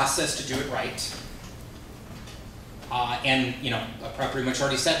using process to do it right. And, you know, I pretty much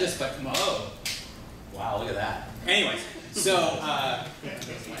already said this, but, oh, wow, look at that. Anyways, so,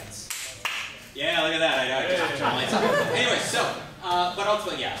 yeah, look at that. I turn the lights on. Anyway, so, but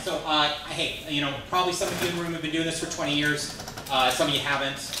ultimately, yeah. So, hey, you know, probably some of you in the room have been doing this for 20 years. Some of you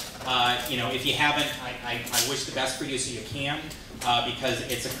haven't. You know, if you haven't, I wish the best for you so you can, because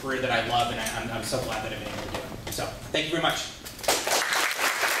it's a career that I love, and I'm so glad that I've been able to do it. So, thank you very much.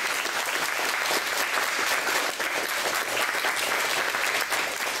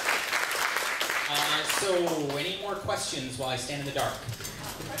 So, any more questions while I stand in the dark?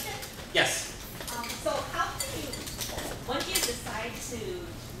 Question? Yes. So how do you, when do you decide to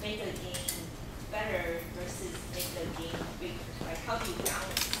make a game better versus make the game bigger? Like how do you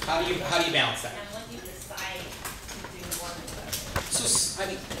balance? How do you balance that? And when do you decide to do one or the other? So, I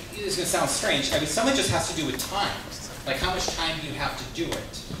mean, this is going to sound strange. I mean, some of it just has to do with time. Like how much time do you have to do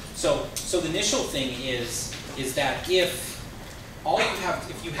it? So the initial thing is that if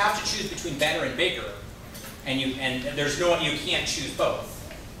you have to choose between better and bigger, and there's no, you can't choose both.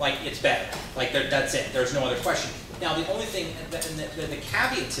 Like it's better. Like that's it. There's no other question. Now the only thing, the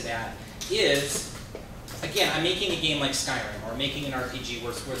caveat to that is, again, I'm making a game like Skyrim or making an RPG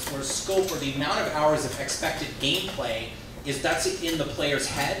where scope or the amount of hours of expected gameplay is that's in the player's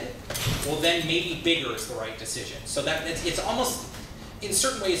head. Well, then maybe bigger is the right decision. So that it's almost, in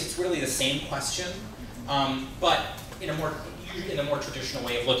certain ways, it's really the same question, but in a more traditional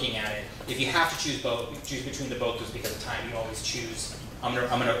way of looking at it, if you have to choose between the both, just because of time, you always choose. I'm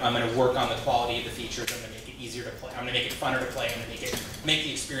gonna work on the quality of the features. I'm gonna make it easier to play. I'm gonna make it funner to play. I'm gonna make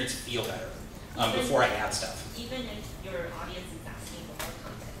the experience feel better before I add stuff. Even if your audience is asking for more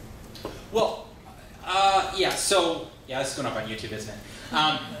content. Well, yeah. So yeah, this is going up on YouTube, isn't it?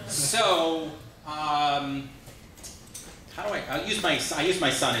 How do I use my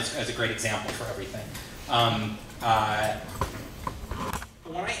son as a great example for everything.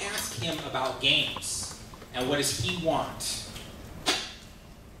 When I ask him about games and what does he want,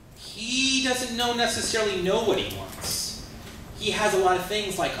 he doesn't necessarily know what he wants. He has a lot of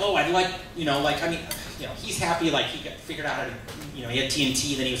things like, oh, I'd like, he's happy, like he got figured out how to, he had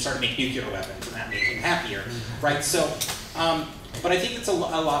TNT, then he started to make nuclear weapons, and that made him happier, right? So, but I think it's a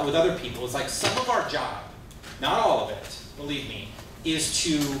lot with other people. It's like some of our job, not all of it, believe me, is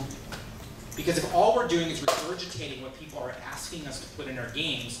to, because if all we're doing is regurgitating what people are asking us to put in our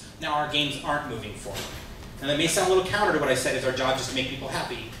games, now our games aren't moving forward. And that may sound a little counter to what I said, is our job just to make people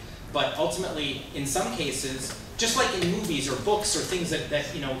happy. But ultimately, in some cases, just like in movies or books or things that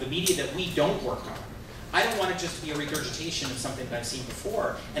the media that we don't work on, I don't want it just to be a regurgitation of something that I've seen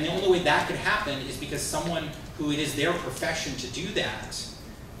before. And the only way that could happen is because someone who it is their profession to do that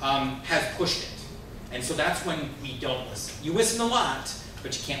has pushed it. And so that's when we don't listen. You listen a lot,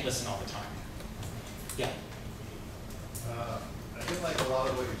 but you can't listen all the time. Yeah? I feel like a lot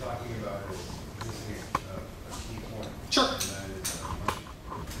of what you're talking about is missing a key point. Sure. And that is money.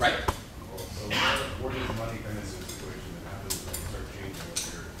 Right. Well, so where does money come into the situation, and how does it start changing what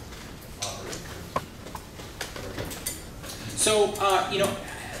you're operating? So,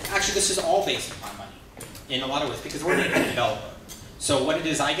 actually this is all based upon money in a lot of ways, because we're an independent developer. So what it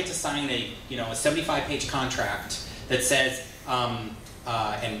is, I get to sign a 75-page contract that says,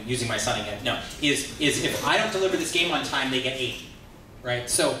 and using my son again, no, is if I don't deliver this game on time, they get 80, right?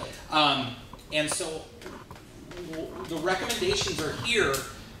 So, and so the recommendations are here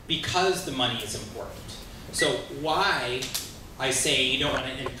because the money is important. So why I say you don't want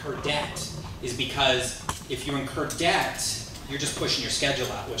to incur debt is because if you incur debt, you're just pushing your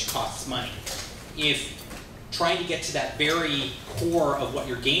schedule out, which costs money. If trying to get to that very core of what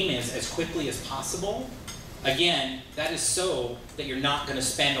your game is as quickly as possible, again, that is so that you're not going to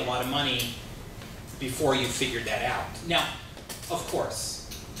spend a lot of money before you've figured that out. Now, of course,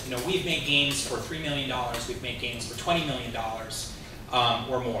 we've made games for $3 million, we've made games for $20 million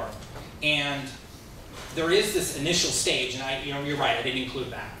or more. And there is this initial stage, and you're right, I didn't include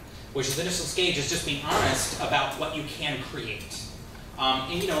that, which is the initial stage is just being honest about what you can create.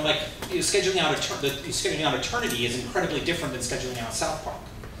 And scheduling out Eternity is incredibly different than scheduling out South Park.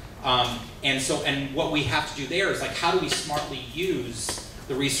 And what we have to do there is like, how do we smartly use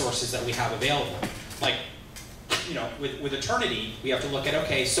the resources that we have available? Like, with Eternity, we have to look at,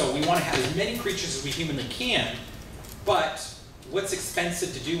 okay, so we want to have as many creatures as we humanly can, but what's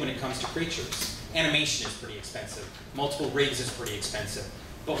expensive to do when it comes to creatures? Animation is pretty expensive. Multiple rigs is pretty expensive.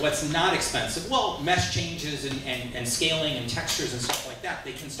 But what's not expensive, well, mesh changes and scaling and textures and stuff like that,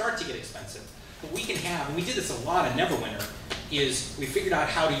 they can start to get expensive. But we can have, and we did this a lot in Neverwinter, is we figured out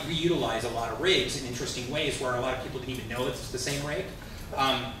how to reutilize a lot of rigs in interesting ways where a lot of people didn't even know it's the same rig.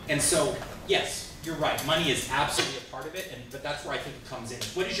 And so, yes, you're right, money is absolutely a part of it, but that's where I think it comes in.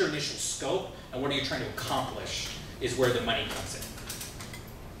 What is your initial scope, and what are you trying to accomplish is where the money comes in.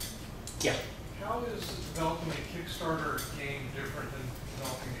 Yeah? How is developing a Kickstarter game different than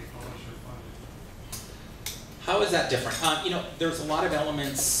developing a publisher-funded? How is that different? You know, there's a lot of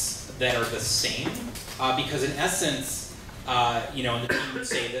elements that are the same, because in essence, you know, and the team would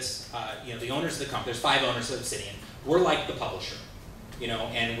say this, you know, the owners of the company, there's 5 owners of Obsidian, we're like the publisher, you know,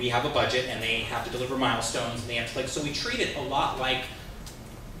 and we have a budget and they have to deliver milestones and they have to, like, so we treat it a lot like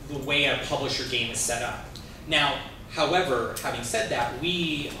the way a publisher game is set up. Now, however, having said that,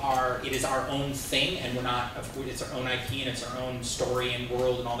 it is our own thing, and we're not, it's our own IP and it's our own story and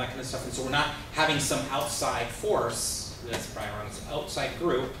world and all that kind of stuff, and so we're not having some outside force, that's probably wrong, it's an outside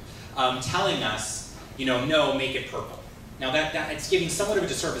group, telling us, you know, no, make it purple. Now that it's giving somewhat of a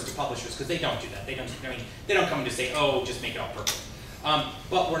disservice to publishers, because they don't do that. They don't come to say, oh, just make it all purple.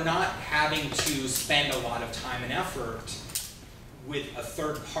 But we're not having to spend a lot of time and effort with a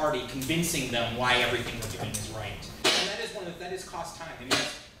third party convincing them why everything we're doing is right. And that is that is cost time. I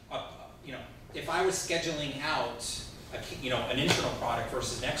mean, you know, if I was scheduling out, an internal product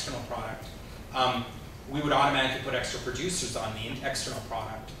versus an external product, we would automatically put extra producers on the external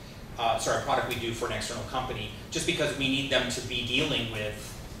product. Product we do for an external company, just because we need them to be dealing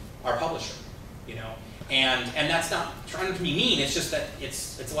with our publisher, you know. And that's not trying to be mean. It's just that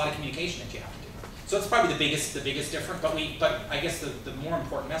it's a lot of communication that you have to do. So it's probably the biggest difference. But I guess the more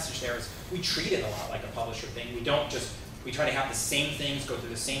important message there is we treat it a lot like a publisher thing. We try to have the same things, go through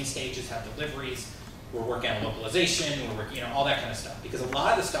the same stages, have deliveries. We're working on localization. We're working, all that kind of stuff. Because a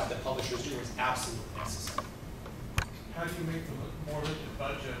lot of the stuff that publishers do is absolutely necessary. How do you make the more limited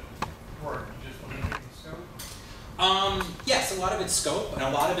budget work? Just limiting the scope? Yes, a lot of it's scope, and a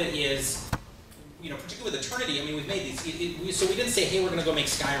lot of it is, particularly with Eternity. I mean, we've made these. So we didn't say, hey, we're going to go make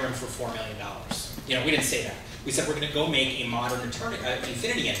Skyrim for $4 million. We didn't say that. We said we're going to go make a modern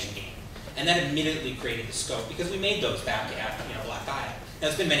Infinity Engine game, and that immediately created the scope because we made those back at Black Isle. Now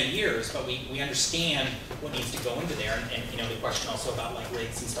it's been many years, but we understand what needs to go into there, and the question also about like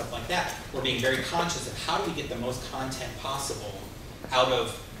rigs and stuff like that. We're being very conscious of how do we get the most content possible out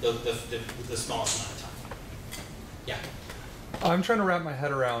of the smallest amount of time. Yeah. I'm trying to wrap my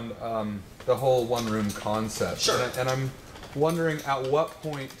head around the whole one-room concept. Sure. And I'm wondering, at what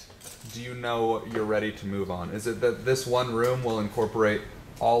point do you know you're ready to move on? Is it that this one room will incorporate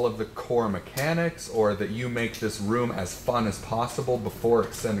all of the core mechanics, or that you make this room as fun as possible before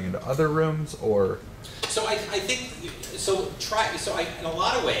extending into other rooms, or? So I think, in a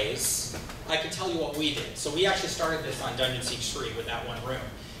lot of ways, I can tell you what we did. So we actually started this on Dungeon Siege 3 with that one room.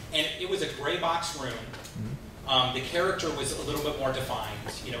 And it was a gray box room. Mm-hmm. The character was a little bit more defined,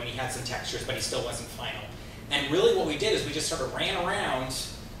 and he had some textures, but he still wasn't final. And really what we did is we just sort of ran around,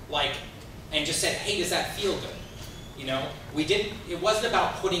 and just said, hey, does that feel good? It wasn't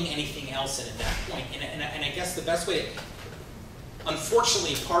about putting anything else in at that point. And I guess the best way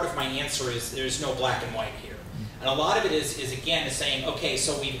unfortunately, part of my answer is there's no black and white here. And a lot of it is saying, okay,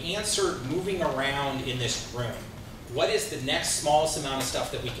 so we've answered moving around in this room. What is the next smallest amount of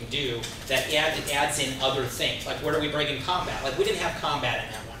stuff that we can do that adds in other things? Like, where do we bring in combat? Like, we didn't have combat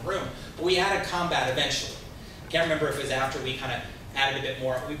in that one room, but we added combat eventually. I can't remember if it was after we kind of added a bit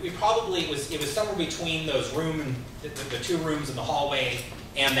more. We probably, it was somewhere between those the 2 rooms in the hallway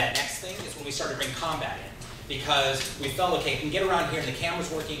and that next thing is when we started to bring combat in. Because we felt, okay, we can get around here and the camera's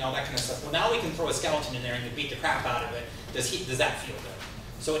working, all that kind of stuff. Well, now we can throw a skeleton in there and beat the crap out of it. Does that feel good?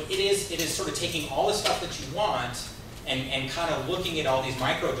 So it is sort of taking all the stuff that you want and kind of looking at all these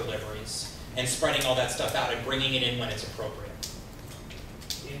micro deliveries and spreading all that stuff out and bringing it in when it's appropriate.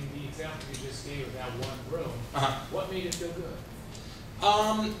 In the example you just gave of that one room, what made it feel good?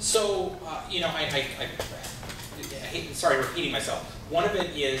 I hate, sorry, repeating myself. One of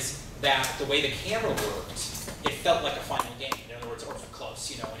it is that the way the camera worked, it felt like a final game. In other words, or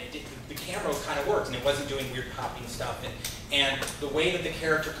close, and the camera kind of worked, and it wasn't doing weird popping stuff. And the way that the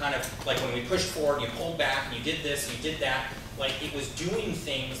character kind of, like when we pushed forward, and you pulled back, and you did this, and you did that, like it was doing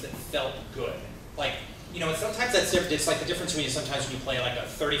things that felt good. Like, sometimes that's different. It's like the difference between sometimes when you play like a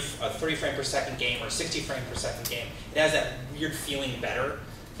 30 frame per second game or a 60 frame per second game. It has that weird feeling better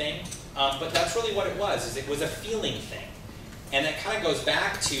thing. But that's really what it was a feeling thing. And that kind of goes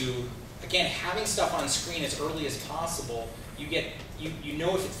back to, again, having stuff on screen as early as possible. You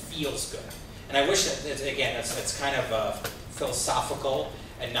know if it feels good. And I wish that, again, it's kind of philosophical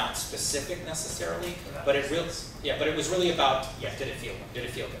and not specific necessarily. But it really, yeah, but it was really about, yeah, did it feel good?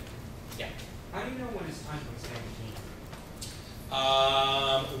 Yeah. How do you know when it's time to expand the team?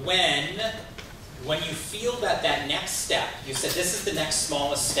 When you feel that next step, you said this is the next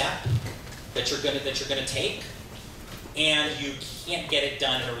smallest step that you're gonna take, and you can't get it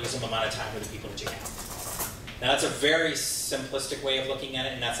done in a reasonable amount of time with the people that you have. Now that's a very simplistic way of looking at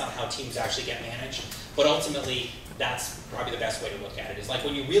it, and that's not how teams actually get managed. But ultimately, that's probably the best way to look at it. Is like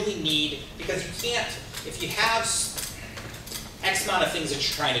when you really need, because you can't, if you have X amount of things that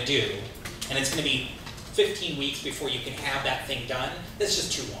you're trying to do, and it's going to be 15 weeks before you can have that thing done, that's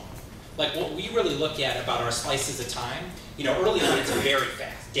just too long. Like what we really look at about our slices of time, early on it's very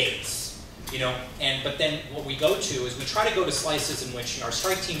fast, days, but then what we go to is we try to go to slices in which our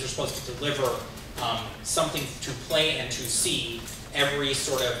strike teams are supposed to deliver something to play and to see every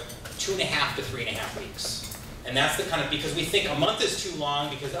sort of 2.5 to 3.5 weeks. And that's the kind of, because we think a month is too long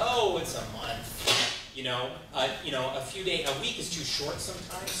because, oh, it's a month. A week is too short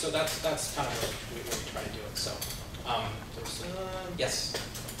sometimes, so that's kind of where we try to do it. So, yes?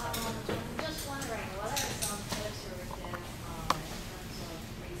 I'm just wondering, what are some tips you would give in terms of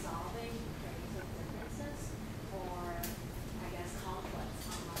resolving creative differences or, I guess, conflicts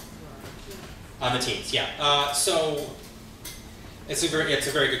among your teams? On the teams, yeah. So it's a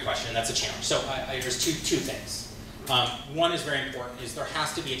very good question, and that's a challenge. So there's two things. One is very important: is there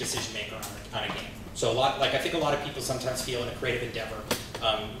has to be a decision maker on a game. So I think a lot of people sometimes feel in a creative endeavor,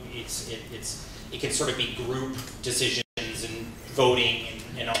 it can sort of be group decisions and voting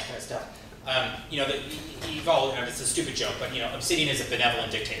and all kind of stuff. You've all, it's a stupid joke, but Obsidian is a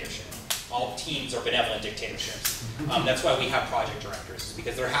benevolent dictatorship. All teams are benevolent dictatorships. That's why we have project directors,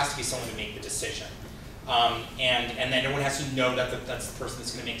 because there has to be someone to make the decision. And then everyone has to know that that's the person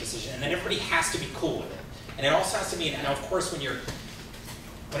that's going to make the decision. And then everybody has to be cool with it. And it also has to be, and of course when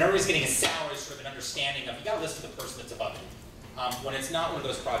everybody's getting a salary, sort of an understanding of, you got to listen to the person that's above you. When it's not one of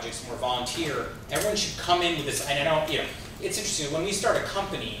those projects, more volunteer, everyone should come in with this, and it's interesting, when we start a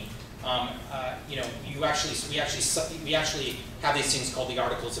company, we actually have these things called the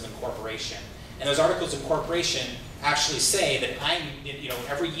Articles of Incorporation. And those Articles of Incorporation actually say that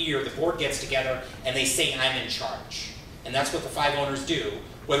every year the board gets together and they say I'm in charge. And that's what the 5 owners do,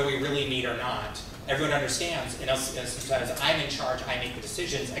 whether we really meet or not. Everyone understands, in essence, as I'm in charge, I make the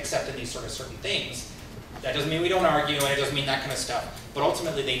decisions, except in these sort of certain things. That doesn't mean we don't argue, and it doesn't mean that kind of stuff. But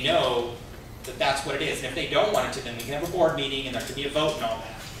ultimately, they know that that's what it is. And if they don't want it to, then we can have a board meeting, and there could be a vote and all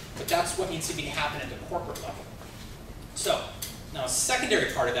that. But that's what needs to be happen at the corporate level. So, now a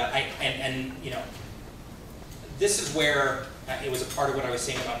secondary part of that, this is where it was a part of what I was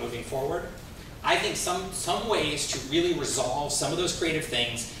saying about moving forward. I think some ways to really resolve some of those creative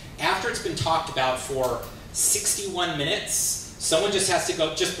things, after it's been talked about for 61 minutes, someone just has to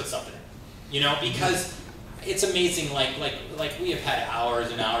go, just put something in. Because it's amazing, like we have had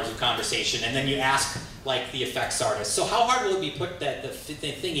hours and hours of conversation, and then you ask the effects artist, so how hard will it be put the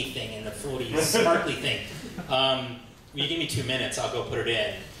thingy thing in the floaty sparkly thing? You give me 2 minutes, I'll go put it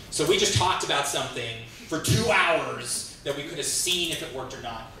in. So we just talked about something for 2 hours that we could have seen if it worked or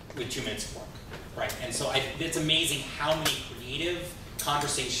not with 2 minutes of work, right? And so it's amazing how many creative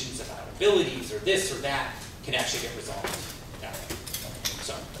conversations about abilities or this or that can actually get resolved that way.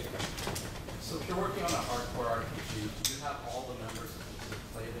 So, take a question. So if you're working on a hardcore RPG, do you have all the members to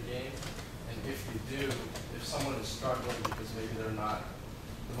play the game? And if you do, if someone is struggling because maybe they're not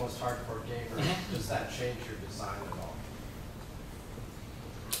the most hardcore gamer, does that change your design at all?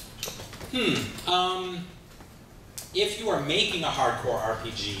 If you are making a hardcore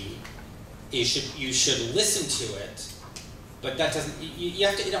RPG, you should listen to it, but that doesn't.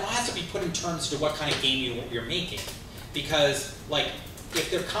 It all has to be put in terms to what kind of game you're making, because if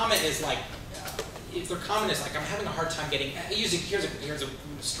their comment is I'm having a hard time getting. Here's a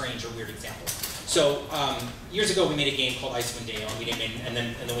strange or weird example. So years ago we made a game called Icewind Dale, and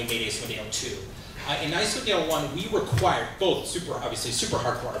then we made Icewind Dale 2. In Icewind Dale 1, we required both super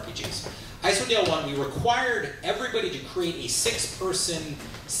hardcore RPGs. Icewind Dale 1, we required everybody to create a 6-person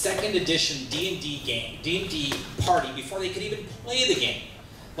 2nd edition D&D party before they could even play the game.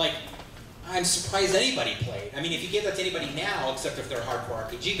 I'm surprised anybody played. I mean, if you give that to anybody now, except if they're hardcore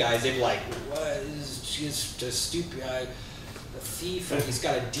RPG guys, they'd be like, what is just a stupid, the thief, and he's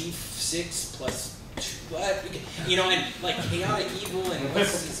got a D6 plus 2, what? And chaotic evil, and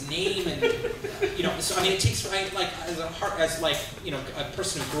what's his name, and, so I mean, it takes, a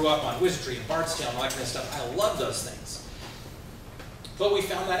person who grew up on Wizardry and Bard's Tale and all that kind of stuff, I love those things. But we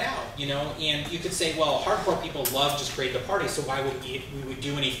found that out, and you could say, well, hardcore people love just create the party, so why would we would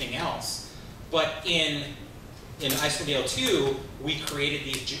do anything else? But in in Ice Cream Deal 2, we created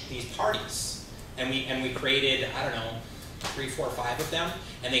these parties, and we created, I don't know, 3, 4, 5 of them,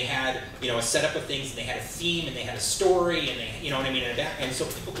 and they had, you know, a setup of things, and they had a theme, and they had a story, and they, you know what I mean, and so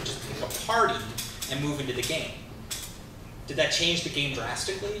people could just pick a party and move into the game. Did that change the game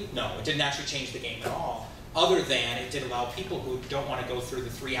drastically? No, it didn't actually change the game at all, other than it did allow people who don't want to go through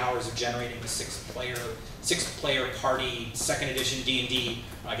the 3 hours of generating the six-player party, 2nd edition D&D,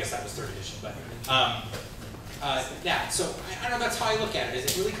 well, I guess that was 3rd edition, but yeah, so I don't know, that's how I look at it, is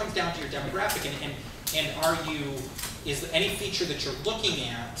it really comes down to your demographic, and is any feature that you're looking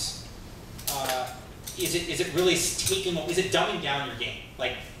at, is it really is it dumbing down your game?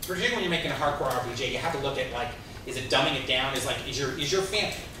 Like, particularly when you're making a hardcore RPG, you have to look at, like, is it dumbing it down? Is your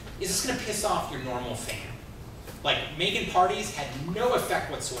fan, is this gonna piss off your normal fan? Like, making parties had no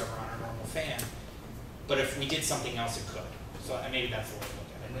effect whatsoever on our normal fan, but if we did something else, it could. So maybe that's the way to look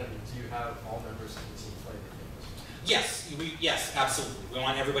at it. And then, do you have all members of the team play the games? Yes, yes, absolutely. We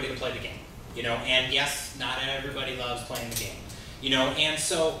want everybody to play the game. You know, and yes, not everybody loves playing the game. You know, and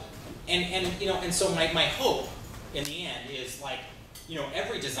so, you know, and so my hope in the end is, like, you know,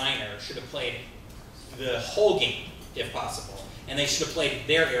 every designer should have played the whole game if possible, and they should have played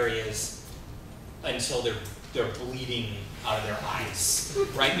their areas until they're bleeding out of their eyes,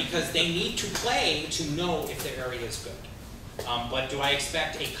 right? Because they need to play to know if their area is good. But do I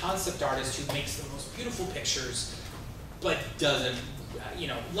expect a concept artist who makes the most beautiful pictures, but doesn't, you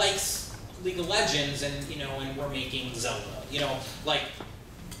know, likes League of Legends, and, you know, and we're making Zelda, you know, like,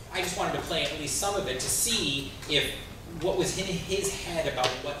 I just wanted to play at least some of it to see if what was in his head about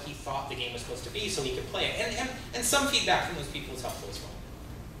what he thought the game was supposed to be, so he could play it, and some feedback from those people is helpful as well.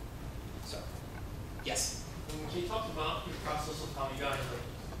 So, yes. Can you talk about your process of how you guys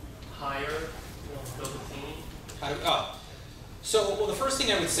hire, you know, build a team? So, well, the first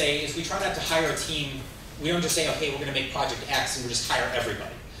thing I would say is we try not to hire a team. We don't just say, okay, we're going to make project X, and we just hire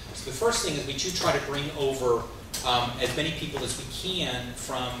everybody. So the first thing is we do try to bring over as many people as we can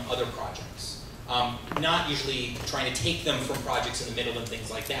from other projects. Not usually trying to take them from projects in the middle and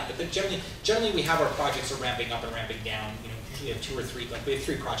things like that, but then generally we have our projects are ramping up and ramping down. You know, usually we have 2 or 3, like we have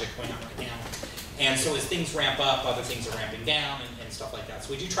 3 projects going on right now. And so as things ramp up, other things are ramping down and stuff like that.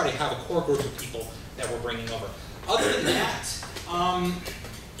 So we do try to have a core group of people that we're bringing over. Other than that,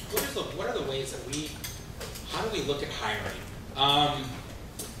 what are the ways that how do we look at hiring?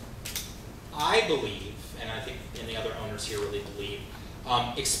 I believe, and I think and the other owners here really believe,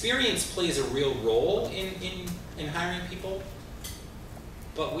 experience plays a real role in hiring people,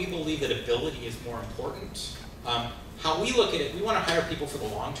 but we believe that ability is more important. How we look at it, we want to hire people for the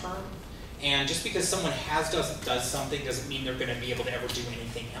long term, and just because someone does something doesn't mean they're going to be able to ever do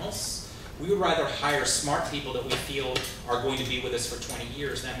anything else. We would rather hire smart people that we feel are going to be with us for 20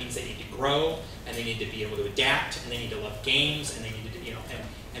 years. And that means they need to grow, and they need to be able to adapt, and they need to love games, and they need to, you know,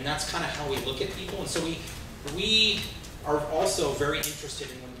 and that's kind of how we look at people. And so we are also very interested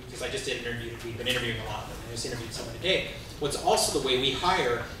in, because I just did an interview, we've been interviewing a lot of them, I just interviewed someone today. What's also the way we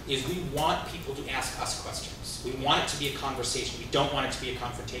hire is we want people to ask us questions. We want it to be a conversation. We don't want it to be a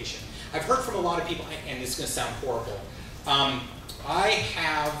confrontation. I've heard from a lot of people, and this is going to sound horrible, I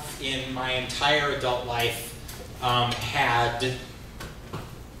have, in my entire adult life, had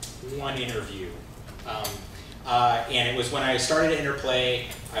one interview. And it was when I started at Interplay.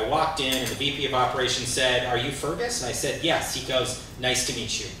 I walked in, and the VP of Operations said, "Are you Feargus?" And I said, "Yes." He goes, "Nice to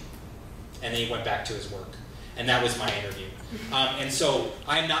meet you." And then he went back to his work. And that was my interview. And so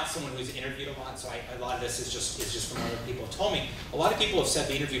I'm not someone who's interviewed a lot, so a lot of this is just from what other people have told me. A lot of people have said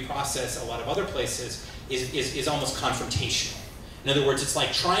the interview process, a lot of other places, is almost confrontational. In other words, it's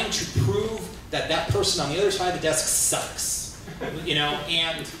like trying to prove that that person on the other side of the desk sucks, you know,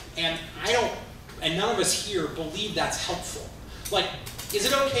 and I don't, and none of us here believe that's helpful. Like, is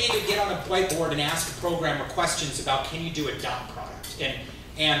it okay to get on a whiteboard and ask a programmer questions about, can you do a dot product?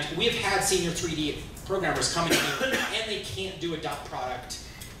 And we have had senior 3D programmers come in here and they can't do a dot product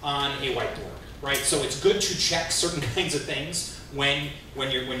on a whiteboard, right? So it's good to check certain kinds of things when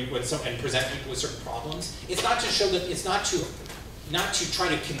and present people with certain problems. It's not to show that, it's not to try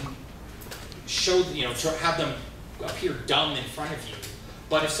to show, you know, to have them appear dumb in front of you.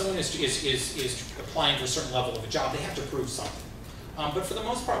 But if someone is applying for a certain level of a job, they have to prove something. But for the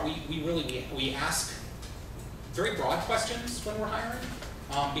most part, we ask very broad questions when we're hiring,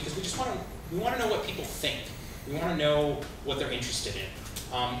 because we just want to know what people think. We want to know what they're interested in.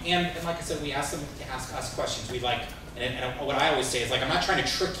 And like I said, we ask them to ask us questions. We like, and what I always say is, like, I'm not trying to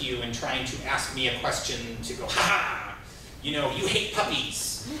trick you and trying to ask me a question to go, ha, you know, you hate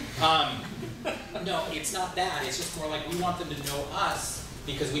puppies. No, it's not that. It's just more like we want them to know us,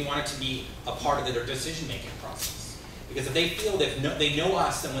 because we want it to be a part of their decision-making process. Because if they feel they know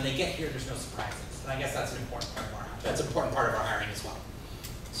us, then when they get here, there's no surprises. And I guess that's an important part of our hiring as well.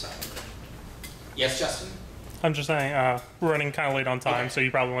 So, yes, Justin? I'm just saying, we're running kind of late on time, Okay. so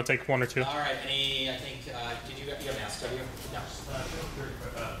you probably want to take one or two. All right, I think, did you haven't asked, have you? No. Just a very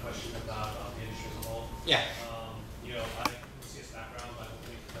quick question about the industry as a whole. Yeah. You know, I see a background, I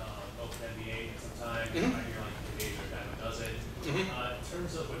think, both MBA at some time, Mhm. I hear like the major guy who does it. Mhm. In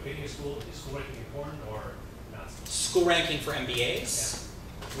terms of what being in school, is school ranking important or not? School ranking for MBAs?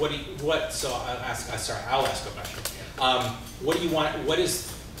 Yeah. So I'll ask a question. Yeah. What do you want, why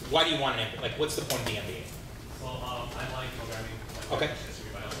do you want an MBA? Like, what's the point of the MBA? Well, I like programming. Okay. I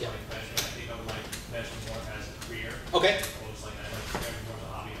also like management. I think I would like management more as a career. Okay. Almost like I like programming more as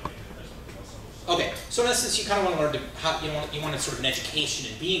a hobby. I like it as something else. Okay. So in essence, you kind of want to learn you want sort of an education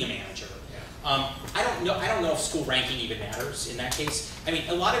in being a manager. Yeah. I don't know if school ranking even matters in that case. I mean,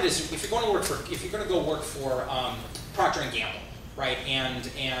 a lot of it is if you're going to go work for Procter & Gamble, right? And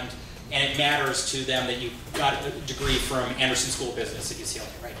it matters to them that you got a degree from Anderson School of Business at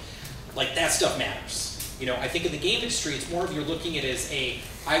UCLA, right? Like that stuff matters. You know, I think in the game industry, it's more of you're looking at it as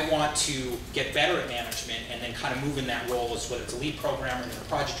I want to get better at management and then kind of move in that role as whether it's a lead programmer or a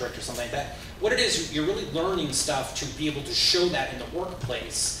project director or something like that. What it is, you're really learning stuff to be able to show that in the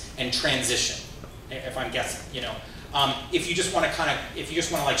workplace and transition, if I'm guessing, you know. If you just want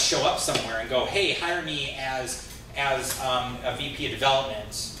to like show up somewhere and go, hey, hire me as a VP of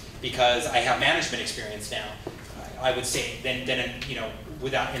development because I have management experience now, I would say then you know,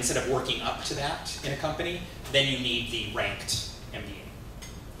 instead of working up to that in a company, then you need the ranked MBA.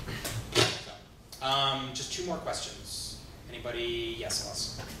 So, just two more questions. Anybody? Yes,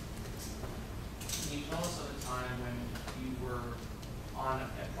 Alice. Can you tell us of a time when you were on a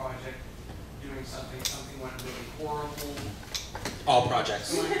project doing something went really horrible? All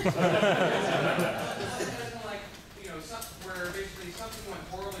projects. Like, you know, where basically something went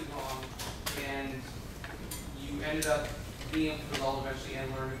horribly wrong and you ended up being able to resolve eventually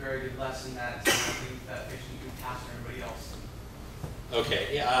and learn a very good lesson that's something that basically you can pass to everybody else. Okay.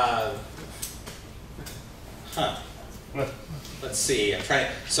 Yeah. Let's see. I'm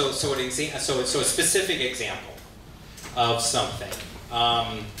trying. So a specific example of something.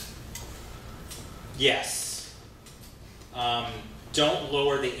 Yes. Don't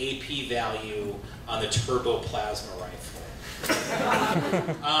lower the AP value on the turbo plasma rifle.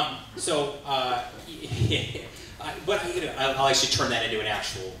 But I'll actually turn that into an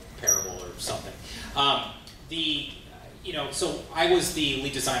actual parable or something. So I was the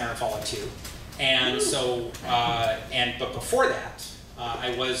lead designer in Fallout 2, and but before that,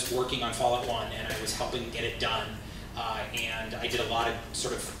 I was working on Fallout 1, and I was helping get it done, and I did a lot of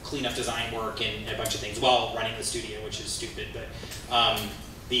sort of cleanup design work and a bunch of things while running the studio, which is stupid, but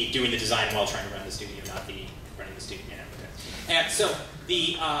doing the design while trying to run the studio, not the running the studio. And so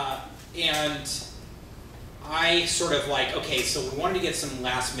I sort of like, okay, so we wanted to get some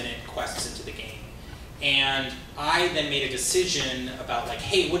last minute quests into the game. And I then made a decision about like,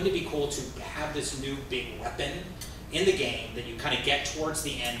 hey, wouldn't it be cool to have this new big weapon in the game that you kind of get towards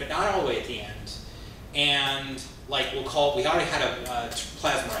the end, but not all the way at the end. And like we already had a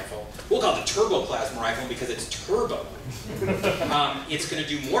plasma rifle. We'll call it the turbo plasma rifle because it's turbo. It's gonna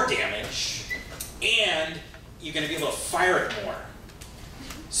do more damage and you're gonna be able to fire it more.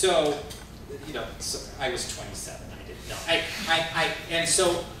 So, so I was 27. I didn't know. And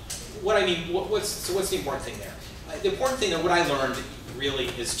so, what's the important thing there? The important thing that what I learned really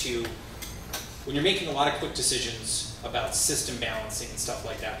is when you're making a lot of quick decisions about system balancing and stuff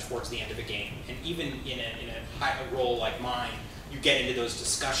like that towards the end of a game, and even in a role like mine, you get into those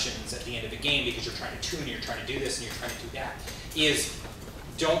discussions at the end of the game because you're trying to tune, and you're trying to do this, and you're trying to do that. Is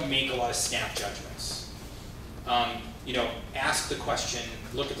don't make a lot of snap judgments. Ask the question,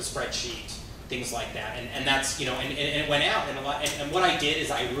 look at the spreadsheet, things like that, and that's and it went out, and what I did is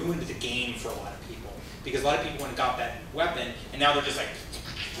I ruined the game for a lot of people because a lot of people went and got that weapon, and now they're just like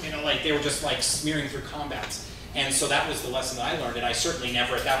they were just like smearing through combats, and so that was the lesson that I learned, and I certainly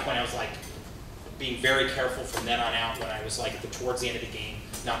never at that point I was like being very careful from then on out when I was like towards the end of the game,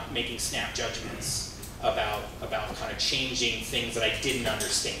 not making snap judgments about kind of changing things that I didn't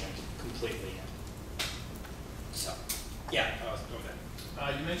understand completely. So, yeah, I was over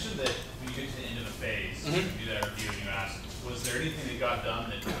that. You mentioned that when you get to the end of a phase, you do that review and you ask, was there anything that got done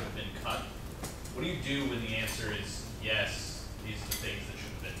that could have been cut? What do you do when the answer is yes, these are the things that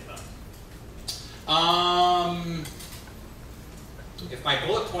should have been cut? If my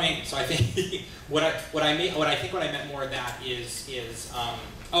bullet point, so I think what I meant more of that is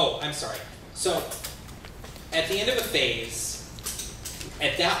I'm sorry. So at the end of a phase,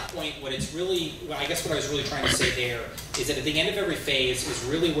 at that point, what I guess what I was really trying to say there is that at the end of every phase is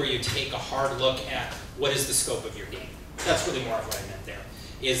really where you take a hard look at what is the scope of your game. That's really more of what I meant there.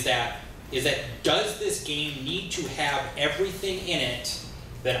 Is that does this game need to have everything in it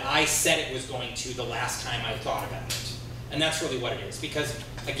that I said it was going to the last time I thought about it? And that's really what it is. Because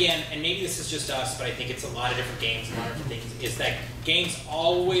again, and maybe this is just us, but I think it's a lot of different games, a lot of different things, is that games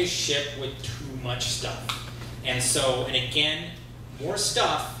always ship with too much stuff. And so, and again, more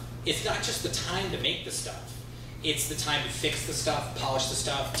stuff, it's not just the time to make the stuff. It's the time to fix the stuff, polish the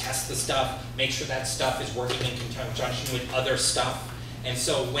stuff, test the stuff, make sure that stuff is working in conjunction with other stuff. And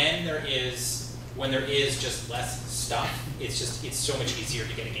so when there is just less stuff, it's so much easier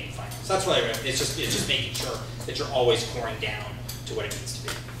to get a game final. So that's what I read. It's just making sure that you're always coring down to what it needs to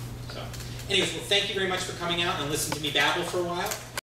be. So anyways, well, thank you very much for coming out and listening to me babble for a while.